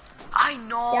 I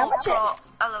know, Yeah, but bro.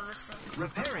 I love this thing.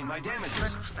 Repairing my damages.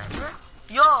 Random sniper.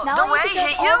 Yo, Now the I way need to I get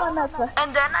hit all you, my mats back.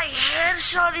 and then I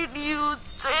headshotted you.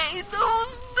 Dang, that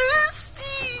was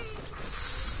nasty.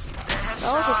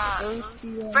 That was a thirsty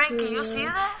one. Frankie, you see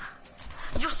that?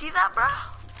 You see that, bro?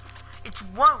 It's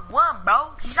 1-1,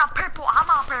 bro. He's on purple. I'm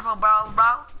on purple,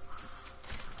 bro.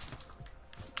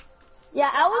 Yeah,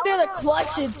 I was gonna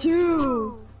clutch it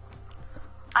too.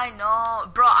 I know,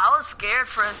 bro. I was scared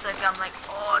for a second. I'm like,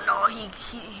 oh no,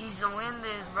 he's to win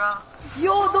this, bro.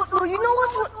 Yo, no, you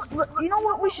know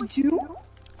what we should do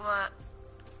What?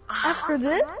 after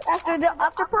this?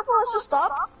 After purple, let's just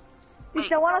stop.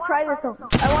 Because I want to try this. I want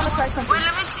to try something. Wait,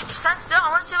 let me see. Stand still. I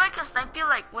want to see if I can snipe you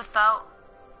like without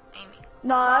aiming.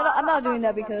 No, I'm not doing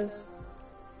that because.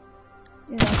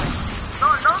 You know. No.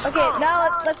 Okay, Scope.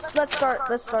 now let's start.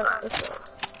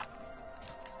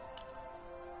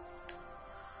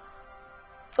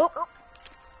 Oh.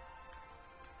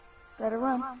 Gotta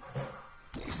run.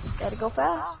 Gotta go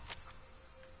fast.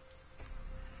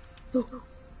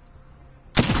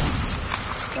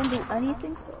 Can't do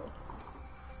anything, so.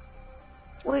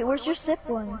 Wait, where's your zip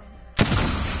line?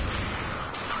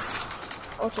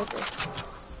 Okay.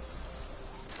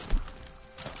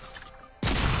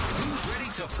 Who's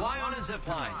ready to fly on a zip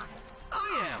line?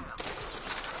 I am.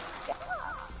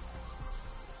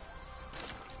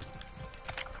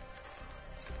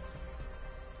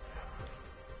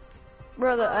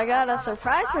 Brother, I got a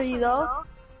surprise for you though.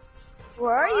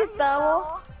 Where are you,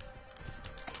 Thowell?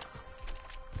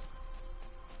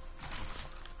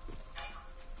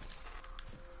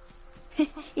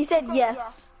 He said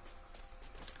yes.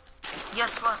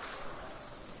 Yes, what?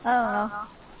 I don't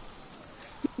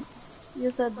know.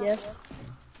 You said yes.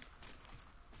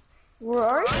 Where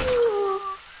are you?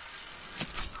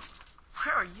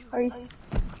 Where are you? Are you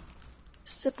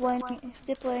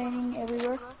ziplining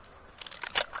everywhere?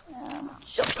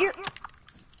 So here.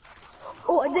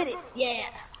 Oh, I did it! Yeah.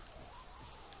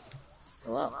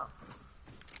 Whoa.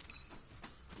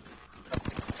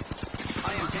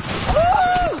 I am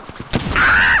taking.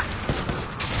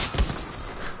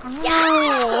 Yeah.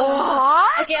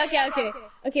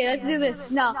 Okay, let's do this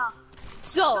now.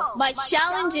 So my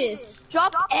challenge is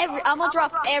I'm gonna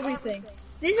drop everything.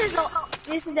 This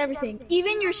is everything,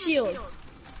 even your shields.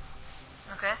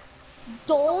 Okay.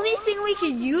 The only thing we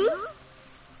can use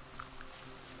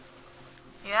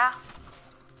Yeah.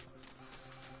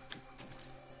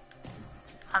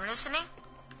 I'm listening.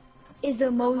 is the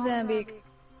Mozambique.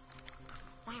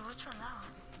 Wait, which one that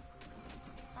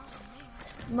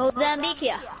one? Mozambique,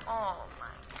 yeah. Oh my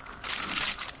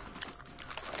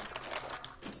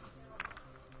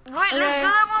god. Wait, let's do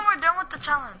that when we're done with the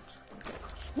challenge.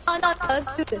 No, let's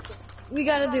do this. We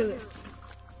gotta do this.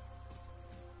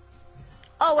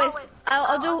 Oh wait,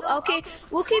 I'll do. Okay,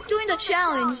 we'll keep doing the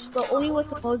challenge, but only with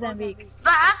the Mozambique.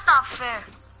 That's not fair.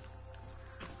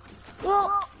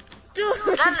 Well, dude.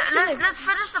 Let's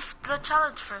finish the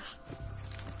challenge first.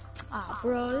 Ah,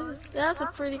 bro, that's a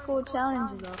pretty cool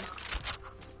challenge though.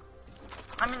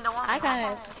 I mean the one. I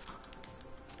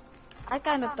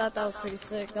kind of thought that was pretty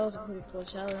sick. That was a pretty cool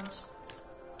challenge.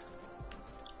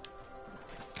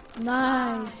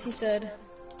 Nice, he said.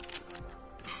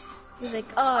 He's like,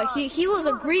 he was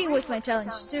agreeing with my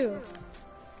challenge too.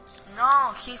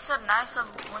 No, he said nice of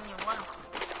when you won.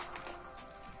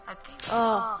 I think.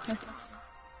 Oh.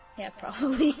 Yeah,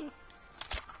 probably.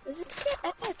 Does it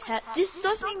get attached? This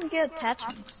doesn't even get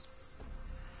attachments.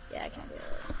 Yeah, I can't do it.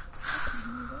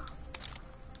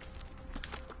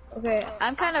 Okay,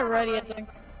 I'm kind of ready, I think.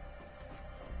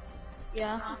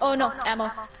 Yeah. Oh no,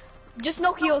 ammo. Just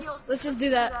no heals. Let's just do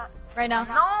that right now.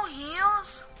 No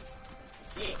heals.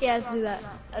 Yeah, let's do that.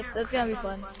 That's gonna be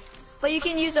fun. But you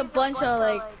can use a bunch of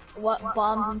like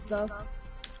bombs and stuff.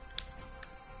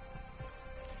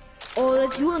 Oh,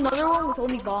 let's do another one with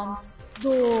only bombs.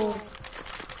 Dude.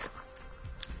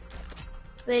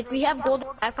 Like we have gold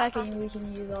backpack and we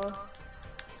can use all.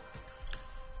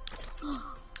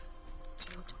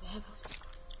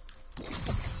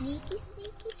 Sneaky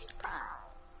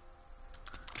surprise.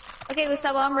 Okay,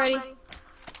 Gustavo, I'm ready.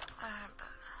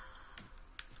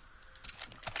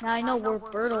 Now I know where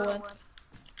Berto went.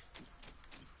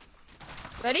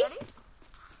 Ready?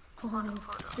 Oh,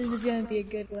 this is gonna be a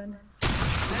good one.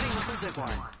 Setting up a zip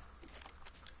line.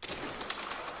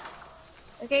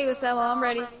 Okay, Gustavo, I'm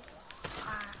ready.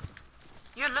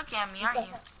 You're looking at me, aren't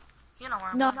you? You know where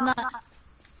I'm No, going.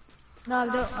 no, I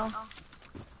don't know.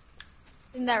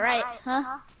 Isn't that right,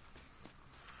 huh?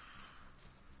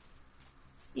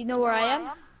 You know where I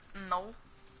am? No.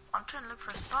 I'm trying to look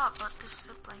for a spot, but this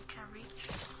zipline can't reach.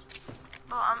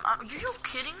 Bro, are you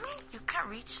kidding me? You can't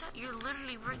reach that? You're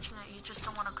literally reaching it. You just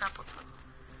don't want to grapple to it.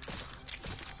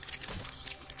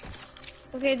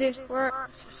 Okay, dude, we're...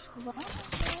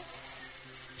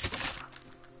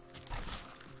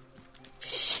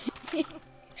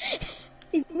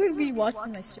 He would be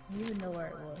watching my stream. He would know where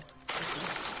it was.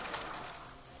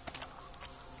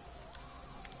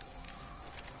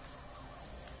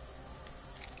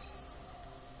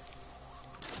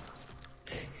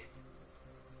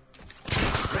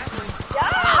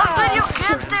 How did you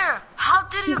get there? How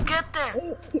did you get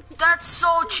there? That's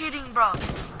so cheating, bro.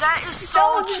 That is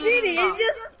so cheating, bro.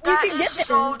 That is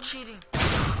so cheating.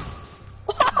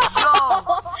 Yo.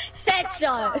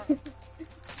 Headshot.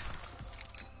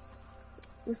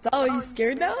 Gustavo, are you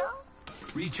scared now?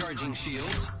 Recharging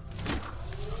shields.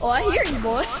 Oh, I hear you,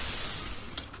 boy.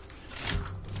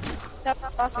 That's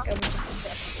plastic.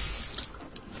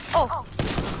 Oh.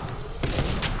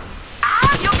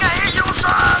 Ah, you can hit your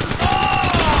son.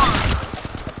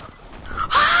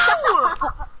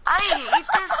 Oh! I hate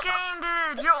this game,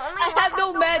 dude. You're only. I have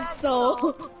no meds, so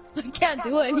I can't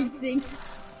do anything.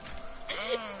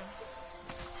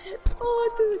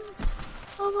 Oh, dude.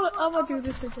 I'm gonna do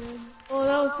this again. Oh,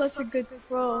 that was such a good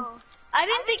throw. I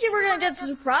didn't think you were gonna get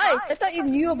surprised. I thought you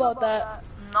knew about that.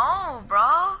 No,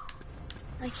 bro.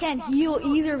 I can't heal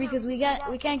either because we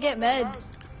can't get meds.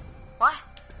 What?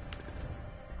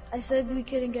 I said we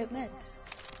couldn't get meds.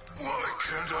 Why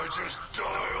can't I just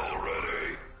die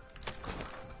already?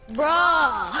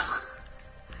 Bruh!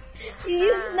 You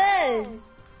use meds.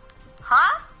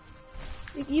 Huh?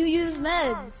 You use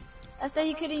meds. I said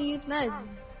you couldn't use meds.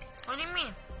 What do you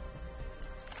mean?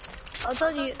 I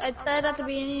told you. I said at the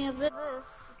beginning of this.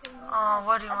 Oh,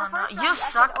 what do you want now? You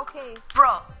suck. Okay.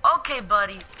 Bro, okay,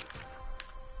 buddy.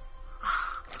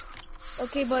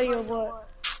 Okay, buddy, or what?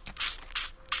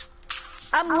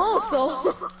 I'm low, so.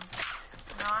 No,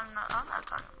 I'm not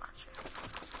talking about you.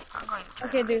 I'm going to try.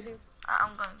 Okay, dude.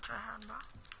 I'm going to try hard, bro.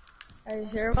 Are you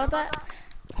sure about that?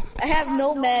 I have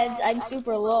no meds. I'm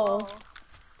super low.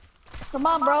 Come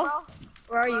on, bro.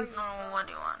 Where are you? No, what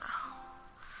do you want now?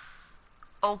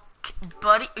 Okay,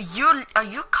 buddy. Are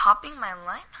you copying my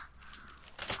line?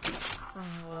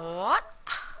 What?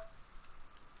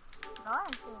 No, I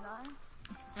didn't say nothing.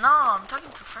 No, I'm talking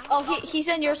to Frank. Oh, he's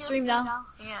in your stream now.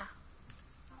 Yeah.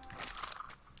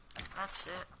 That's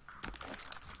it.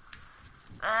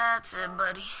 That's it,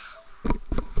 buddy.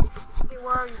 Hey,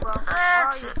 where are you, bro?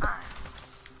 That's it. Alright.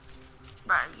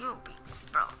 Bro, you be,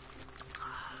 bro.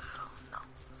 No.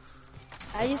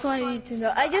 I just wanted you to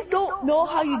know. I just don't know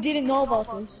how you didn't know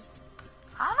about this.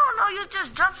 I don't know, you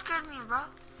just jump scared me, bro.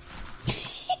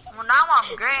 Well, now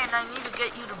I'm gray and I need to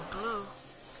get you to blue.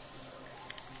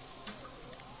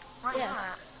 Where you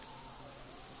at?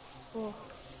 Cool.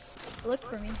 Look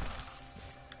for me.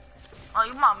 Oh,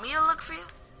 you want me to look for you?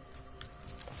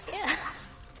 Yeah.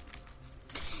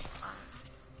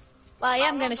 Well, I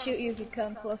am gonna shoot you if you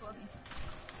come close to me.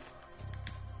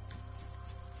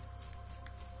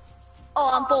 Oh,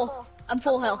 I'm full. I'm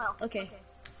full health. Okay.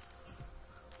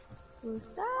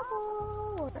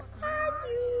 Gustavo, where are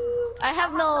you? I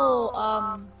have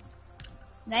no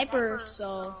sniper,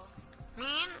 so. Me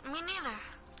neither.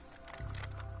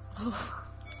 Oh.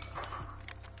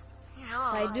 Yeah,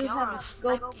 I do have a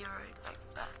scope. You're right like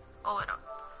that. Oh wait, no.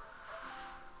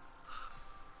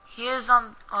 He is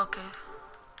on. Okay.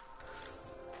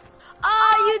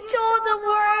 Ah, you told them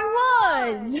where I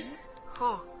was. Who?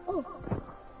 Oh.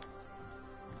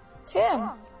 Tim.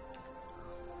 What?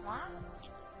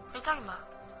 What are you talking about?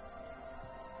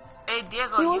 Hey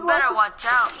Diego, He you was better watching- watch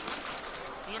out.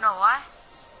 You know why?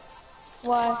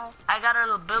 Why? I got an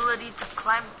ability to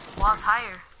climb walls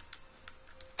higher.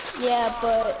 Yeah,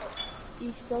 but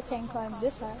you still can't climb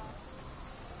this high.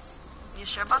 You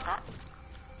sure about that?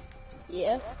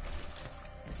 Yeah.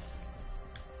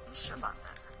 You sure about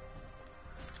that?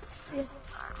 Yeah.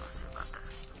 Alright, we'll see about that.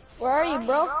 Where are you,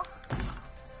 bro?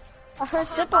 I heard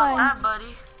See zip about lines. that,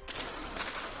 buddy.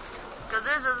 Cause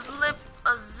there's a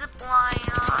zip line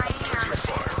right here.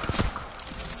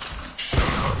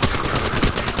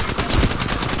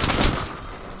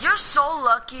 You're so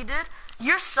lucky, dude.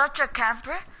 You're such a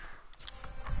camper.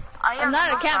 I'm not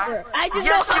so a camper. sorry. I just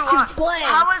Yes, know you how are. to play.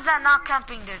 How is that not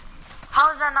camping, dude?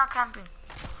 How is that not camping?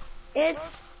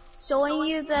 It's showing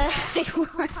you that it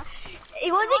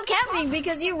wasn't camping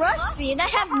because you rushed me and I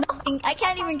have nothing. I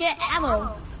can't even get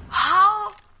ammo.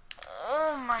 How?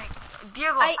 Oh my,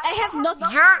 Diego. I have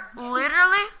nothing. You're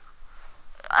literally.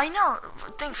 I know.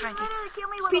 Thanks, Frankie.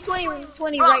 P20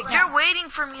 Bro, right you're now. waiting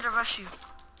for me to rush you.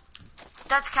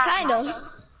 That's kind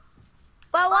Kinda.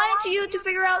 But I wanted you to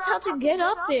figure out how to get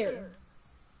up there.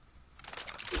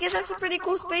 Because that's a pretty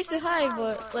cool space to hide,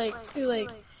 but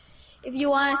if you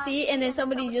want to see it and then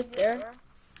somebody just there.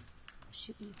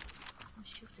 Shoot me.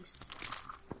 Shoot this.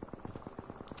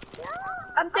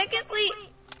 I'm technically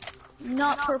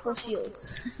not purple shields,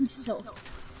 so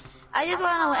I just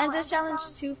want to end this challenge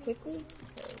too quickly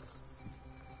because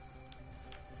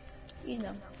you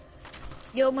know.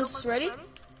 You almost ready,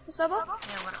 Gustavo?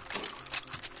 Yeah, what up?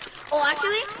 Oh,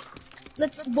 actually,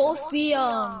 let's both be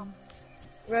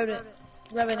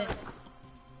Revenant.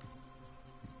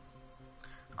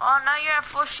 Oh, now you're at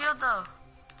full shield though.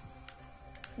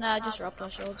 Nah, I just dropped our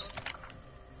shields.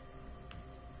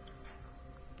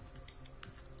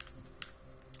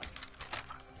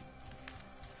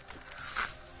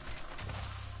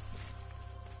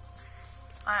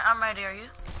 Alright, I'm ready. Are you?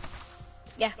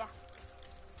 Yeah,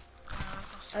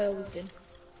 I always did.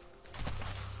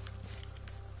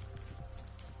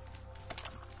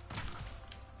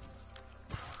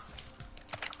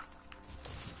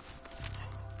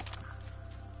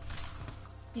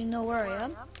 You know where I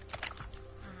am?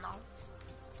 No.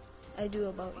 I do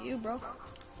about you, bro.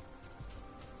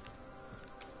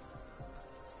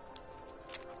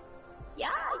 Yeah,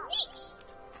 yeet!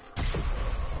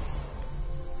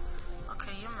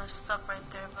 Okay, you messed up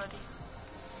right there, buddy.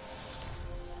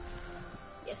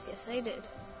 Yes, I did.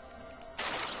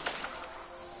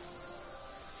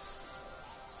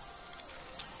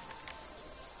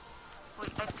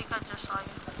 Wait, I think I just saw you.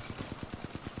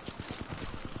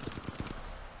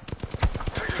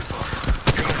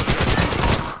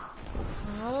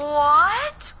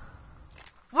 What?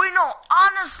 Wait, no,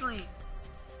 honestly.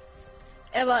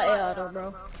 Eva auto,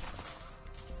 bro.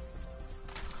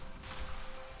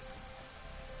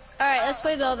 Alright, let's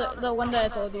play the one that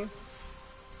I told you.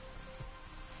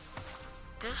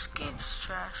 This game's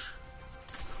trash.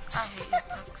 I hate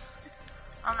Apex.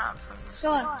 I'm not playing this.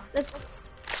 Come on, anymore.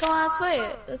 let's play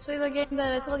it. Let's play the game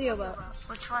that I told you about.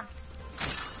 Which one?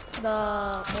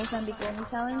 The Mozambique only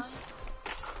challenge.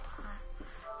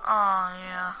 Oh,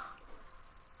 yeah.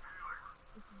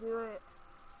 Let's do it.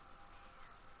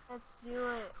 Let's do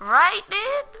it. Right,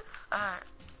 dude? Alright.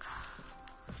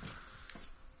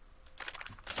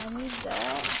 I need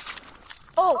that.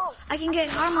 Oh, I can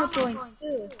get armor points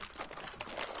too.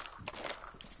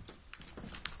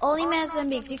 Only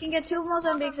Mozambiques. You can get 2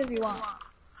 Mozambiques if you want.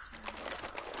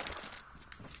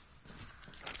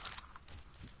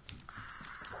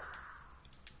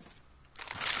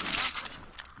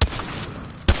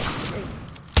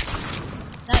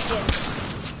 Not yet.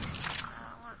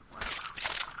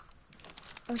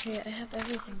 Okay, I have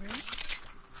everything, right?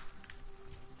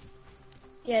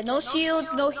 Yeah, no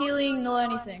shields, no healing, no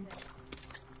anything.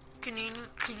 Can you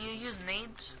use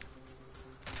nades?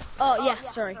 Oh yeah,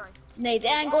 sorry. Nades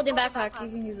and golden backpack, you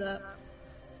can use that.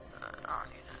 I don't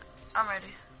need it. I'm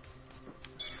ready.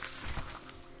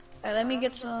 Alright, let me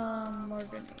get some more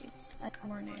grenades. I need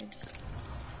more nades.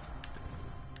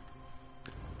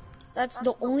 That's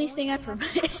the only thing I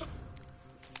permit.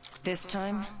 This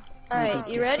time. Alright,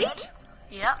 you ready?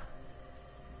 Yep.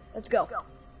 Let's go.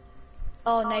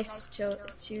 Oh, nice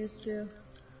choose too.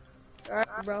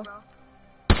 Alright, bro.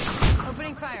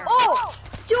 Opening fire. Oh!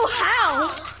 Dude,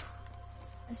 how?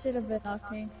 I should have been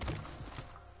octane.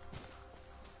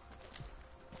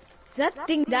 Is that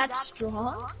thing that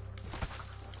strong?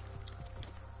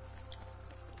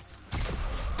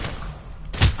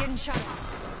 Getting shot.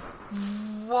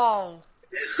 Whoa.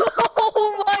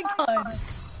 Oh my god!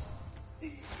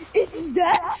 It's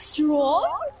that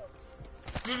strong?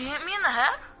 Did you hit me in the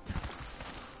head?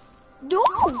 No!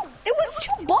 It was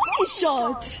 2 body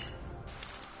shots!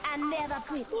 And never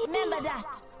quit. Remember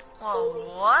that. Whoa,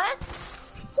 what?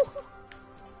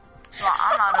 Well,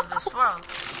 I'm out of this world.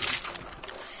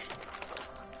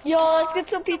 Yo, let's get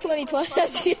some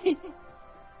P2020.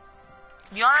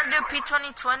 You wanna do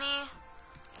P2020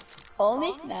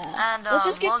 Only? Nah. and Let's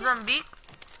just get. Mozambique?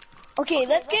 Okay,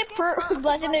 let's get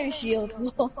legendary shields.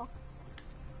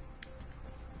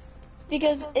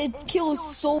 Because it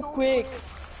kills so quick.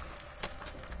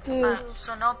 Dude. Alright,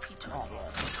 so no P20.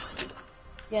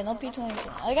 Yeah, no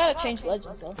P20. I gotta change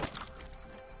legends though.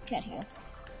 Can't heal.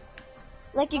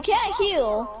 Like, you can't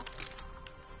heal.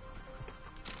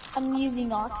 I'm using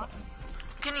octane.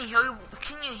 Can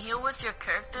you heal with your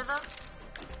character though?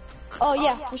 Oh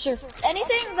yeah, for sure.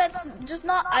 Anything that's just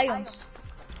not items.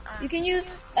 You can use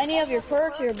any of your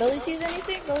perks, your abilities,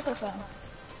 anything. Those are fun.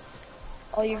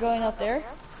 Oh, you're going up there?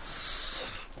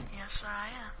 Yes, sir, I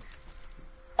am.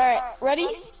 Alright, ready,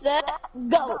 set,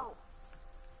 go!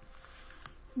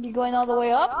 You going all the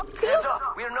way up? Too? Hands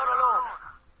up, we are not alone.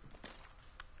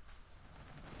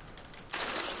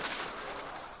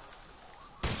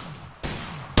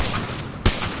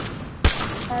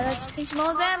 Alright, let's teach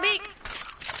Mozambique!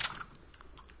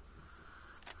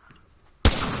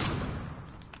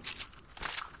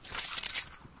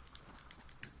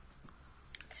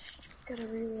 Gotta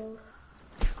reload.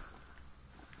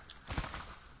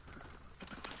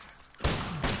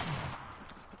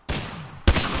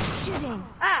 Shooting.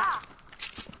 Ah!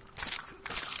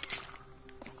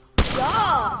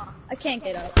 Yeah! I can't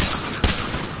get up.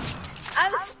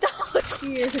 I'm stuck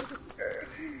here.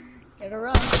 Gotta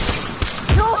run.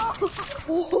 No!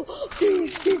 Oh,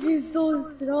 this thing is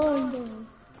so strong though.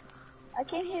 I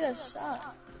can't hit a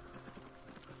shot.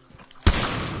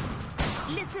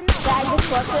 Listen Did I up.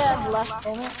 just watch it at the last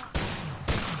moment?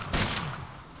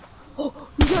 Oh,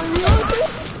 you got reloaded?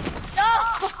 No!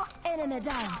 Enemy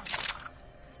down.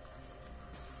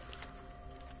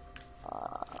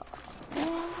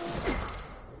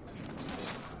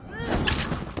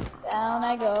 Down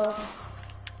I go.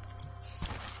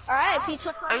 Alright,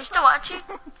 Are you still watching?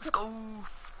 Let's go.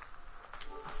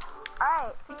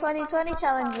 Alright, P2020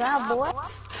 challenge now, boy.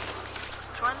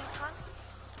 2020?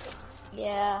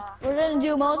 Yeah. We're gonna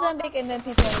do Mozambique and then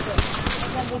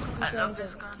P2020. Mozambique, I love P2020.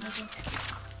 this gun.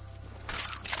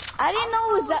 I didn't know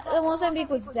it was that Mozambique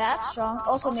was that strong.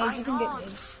 Also, nades, you can get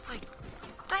nades. Like,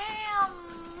 damn,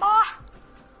 boy.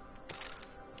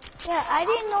 Yeah, I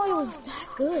didn't know it was that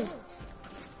good.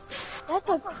 That's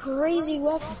a crazy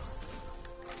weapon.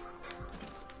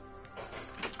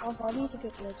 Also, I need to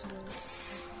get legendary.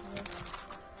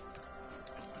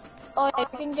 Oh yeah,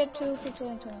 you can get 2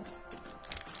 P2020.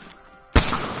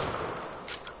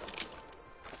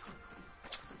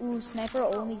 Ooh, sniper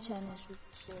only challenge would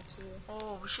be cool too.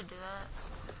 Oh, we should do that.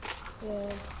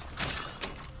 Yeah.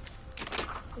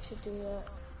 We should do that.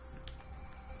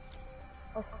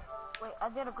 Oh. Wait, I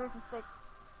did a great mistake.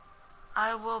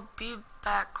 I will be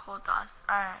back. Hold on.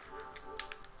 Alright.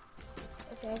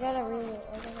 Okay, I gotta reload.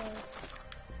 I gotta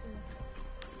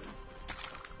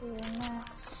reload max.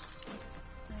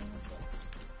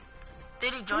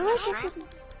 Did he join the stream?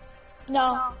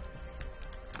 No.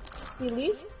 He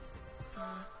leave?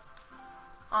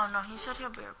 Oh no, he said he'll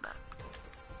be right back.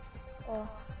 Oh.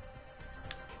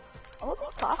 Oh, be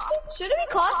caustic? Should it be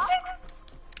caustic?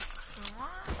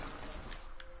 What?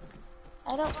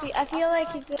 I don't feel. I feel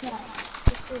like he's gonna.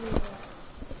 Just for the.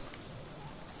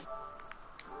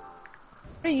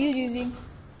 What are you using?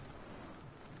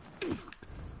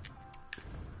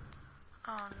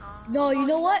 Oh no. No, you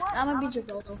know what? I'm gonna be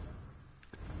Gibraltar.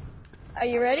 Are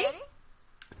you ready?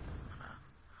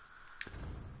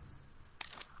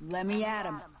 Let me at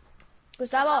him.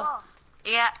 Gustavo,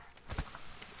 Yeah.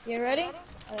 you ready?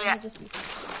 Yeah. Just be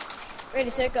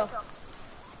ready, set, go.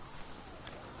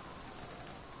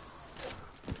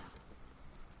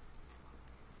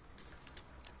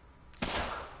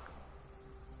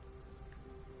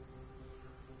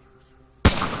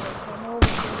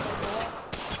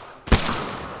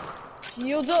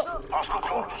 Shields up. Hostile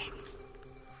close.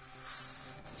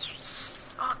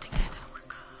 Oh, dang, that didn't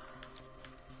work.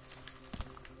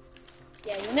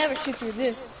 Yeah, you'll never shoot through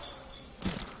this.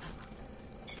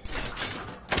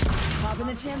 Pop in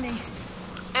the chimney.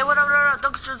 Hey, what up,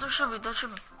 don't shoot me, don't shoot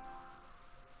me.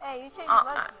 Hey, you changed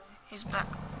Oh, he's back.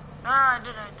 No, I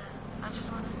didn't. I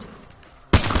just wanted to.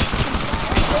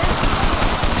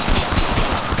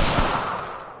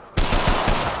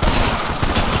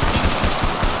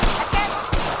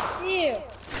 You.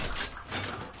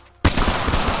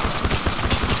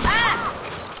 Ah!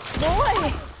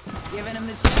 Boy! Giving him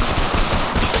the chimney.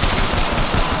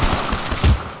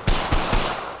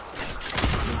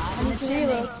 Pop in the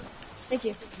chimney. Thank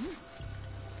you.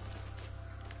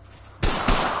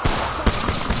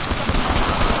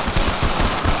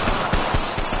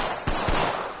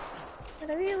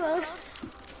 Gotta reload.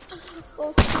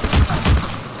 Oh,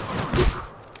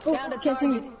 Found a can't see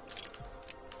me. target.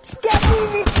 Can't see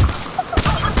me!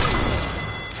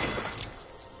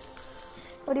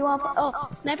 What do you want? Oh,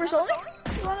 sniper's only?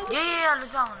 You wanna do? Yeah,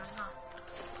 there's that one.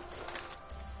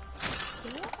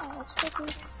 Yeah, let's go through.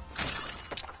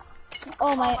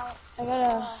 Oh my, I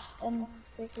gotta end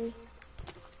quickly.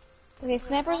 Okay,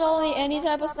 snipers only, any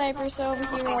type of sniper, so over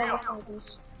here are all the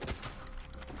snipers.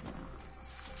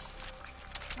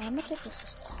 I'm gonna take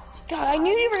this. Oh my god, I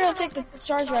knew you were gonna take the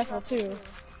charge rifle too.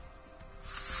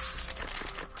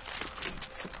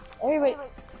 Everybody.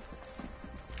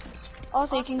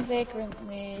 Also, you can take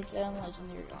grenades and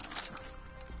legendary armor.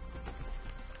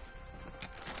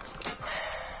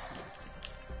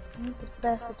 need the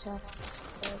best attachments.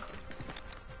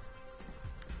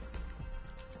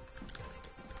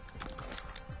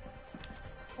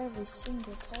 Every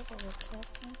single type of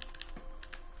attachment.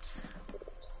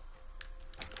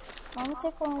 I'm gonna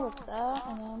take one with that,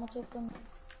 and then I'm gonna take one.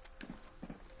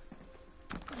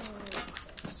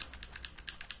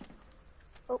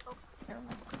 Oh, never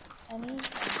mind. I need.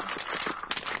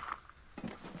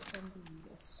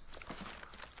 This.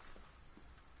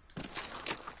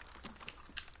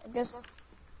 I guess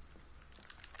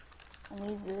I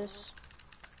need this.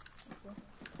 Okay.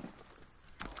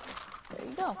 There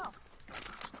you go.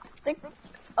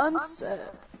 I'm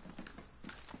set.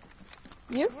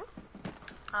 You?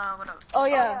 Whatever. Oh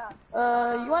yeah.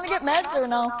 You wanna get meds or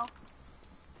no?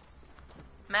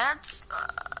 Meds?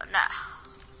 Nah.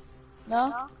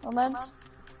 No? No meds?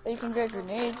 But you can get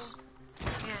grenades.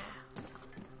 Yeah.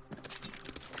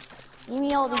 Give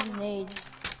me all these nades.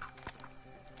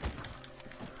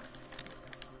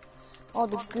 All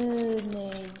the good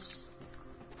nades.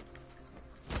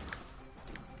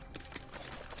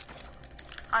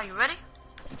 Are you ready?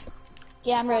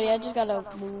 Yeah, I'm ready. I just gotta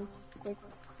move quick.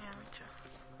 Yeah, me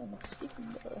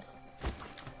too.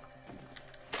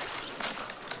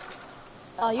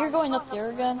 Oh, you're going up there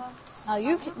again.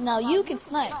 Now you can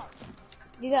snipe.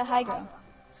 You got high ground.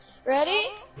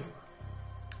 Ready?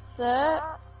 Set.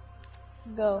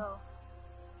 Go.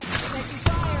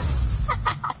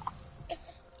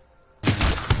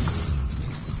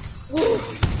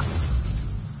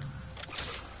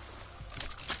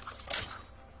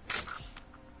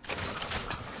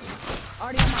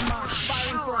 Already on my mark.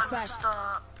 Firing for I effect. messed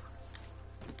up.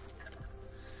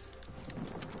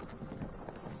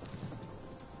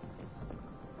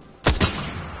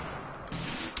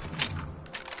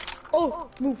 Oh,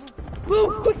 move.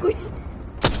 Move quickly.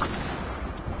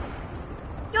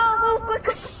 Go, move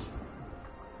quickly.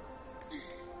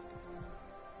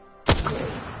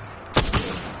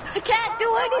 I can't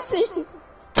do anything.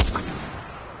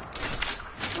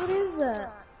 What is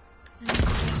that?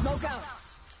 Smoke out.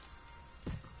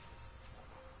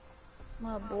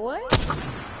 My boy?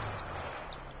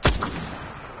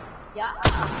 Yeah.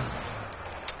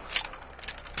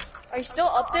 Are you still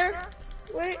up there?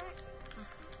 Wait.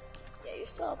 Yeah, you're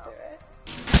still up there, right?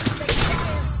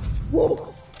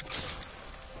 Whoa.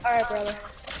 Alright, brother.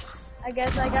 I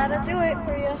guess I gotta do it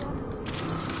for you.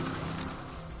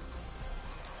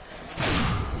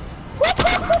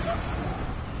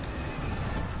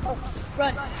 Oh,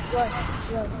 run.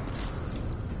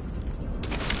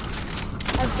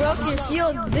 I broke your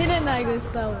shield, didn't I,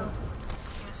 Gustavo?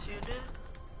 Yes, you did.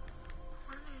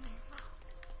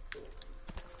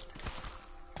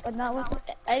 But not with.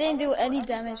 I didn't do any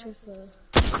damage with the.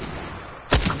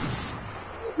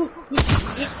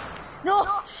 No!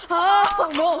 Oh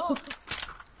no!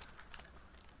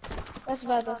 That's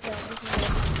bad.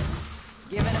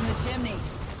 Giving him the chimney.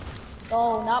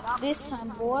 Oh, not this time,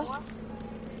 boy.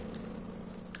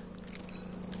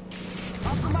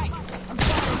 Off the mic. I'm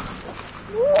sorry.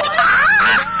 What?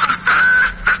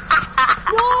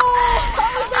 No!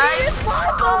 How is that even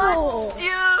possible?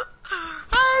 You.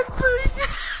 I put you.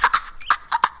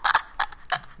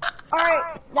 Alright,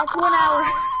 that's 1 hour.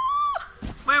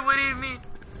 Wait, what do you mean?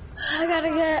 I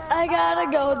gotta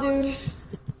go, dude.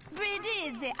 Breathe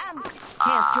easy. I'm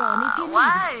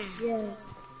Why?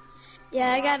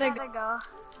 Yeah, I gotta go.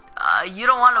 You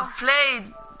don't want to play,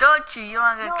 don't you? You don't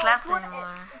want to get clapped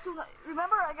anymore.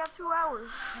 Remember, I got 2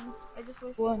 hours. And I just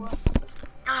wasted 1.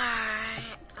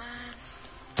 Alright,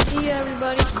 See you,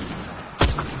 everybody.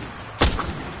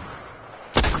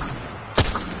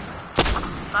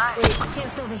 bye.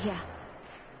 Here's over here.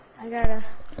 I gotta.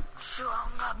 Shoot, I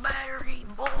don't got battery,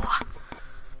 boy.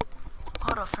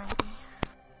 Hold up, Frankie.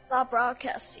 Stop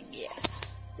broadcasting, yes.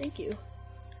 Thank you.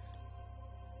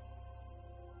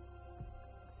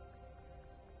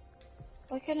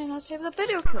 Why can't I not save the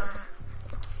video clip?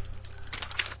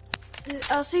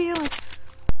 I'll see you in.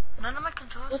 None of my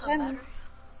controllers What have time? battery.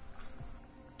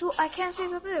 Dude, I can't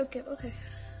save the video clip. Okay.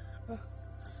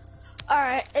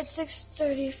 Alright, it's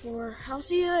 6:34. I'll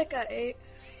see you like at 8.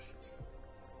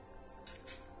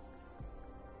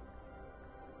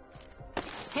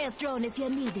 Here's drone if you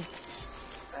need it.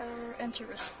 Enter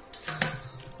response.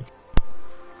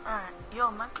 Alright, yo,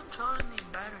 my controller needs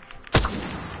battery.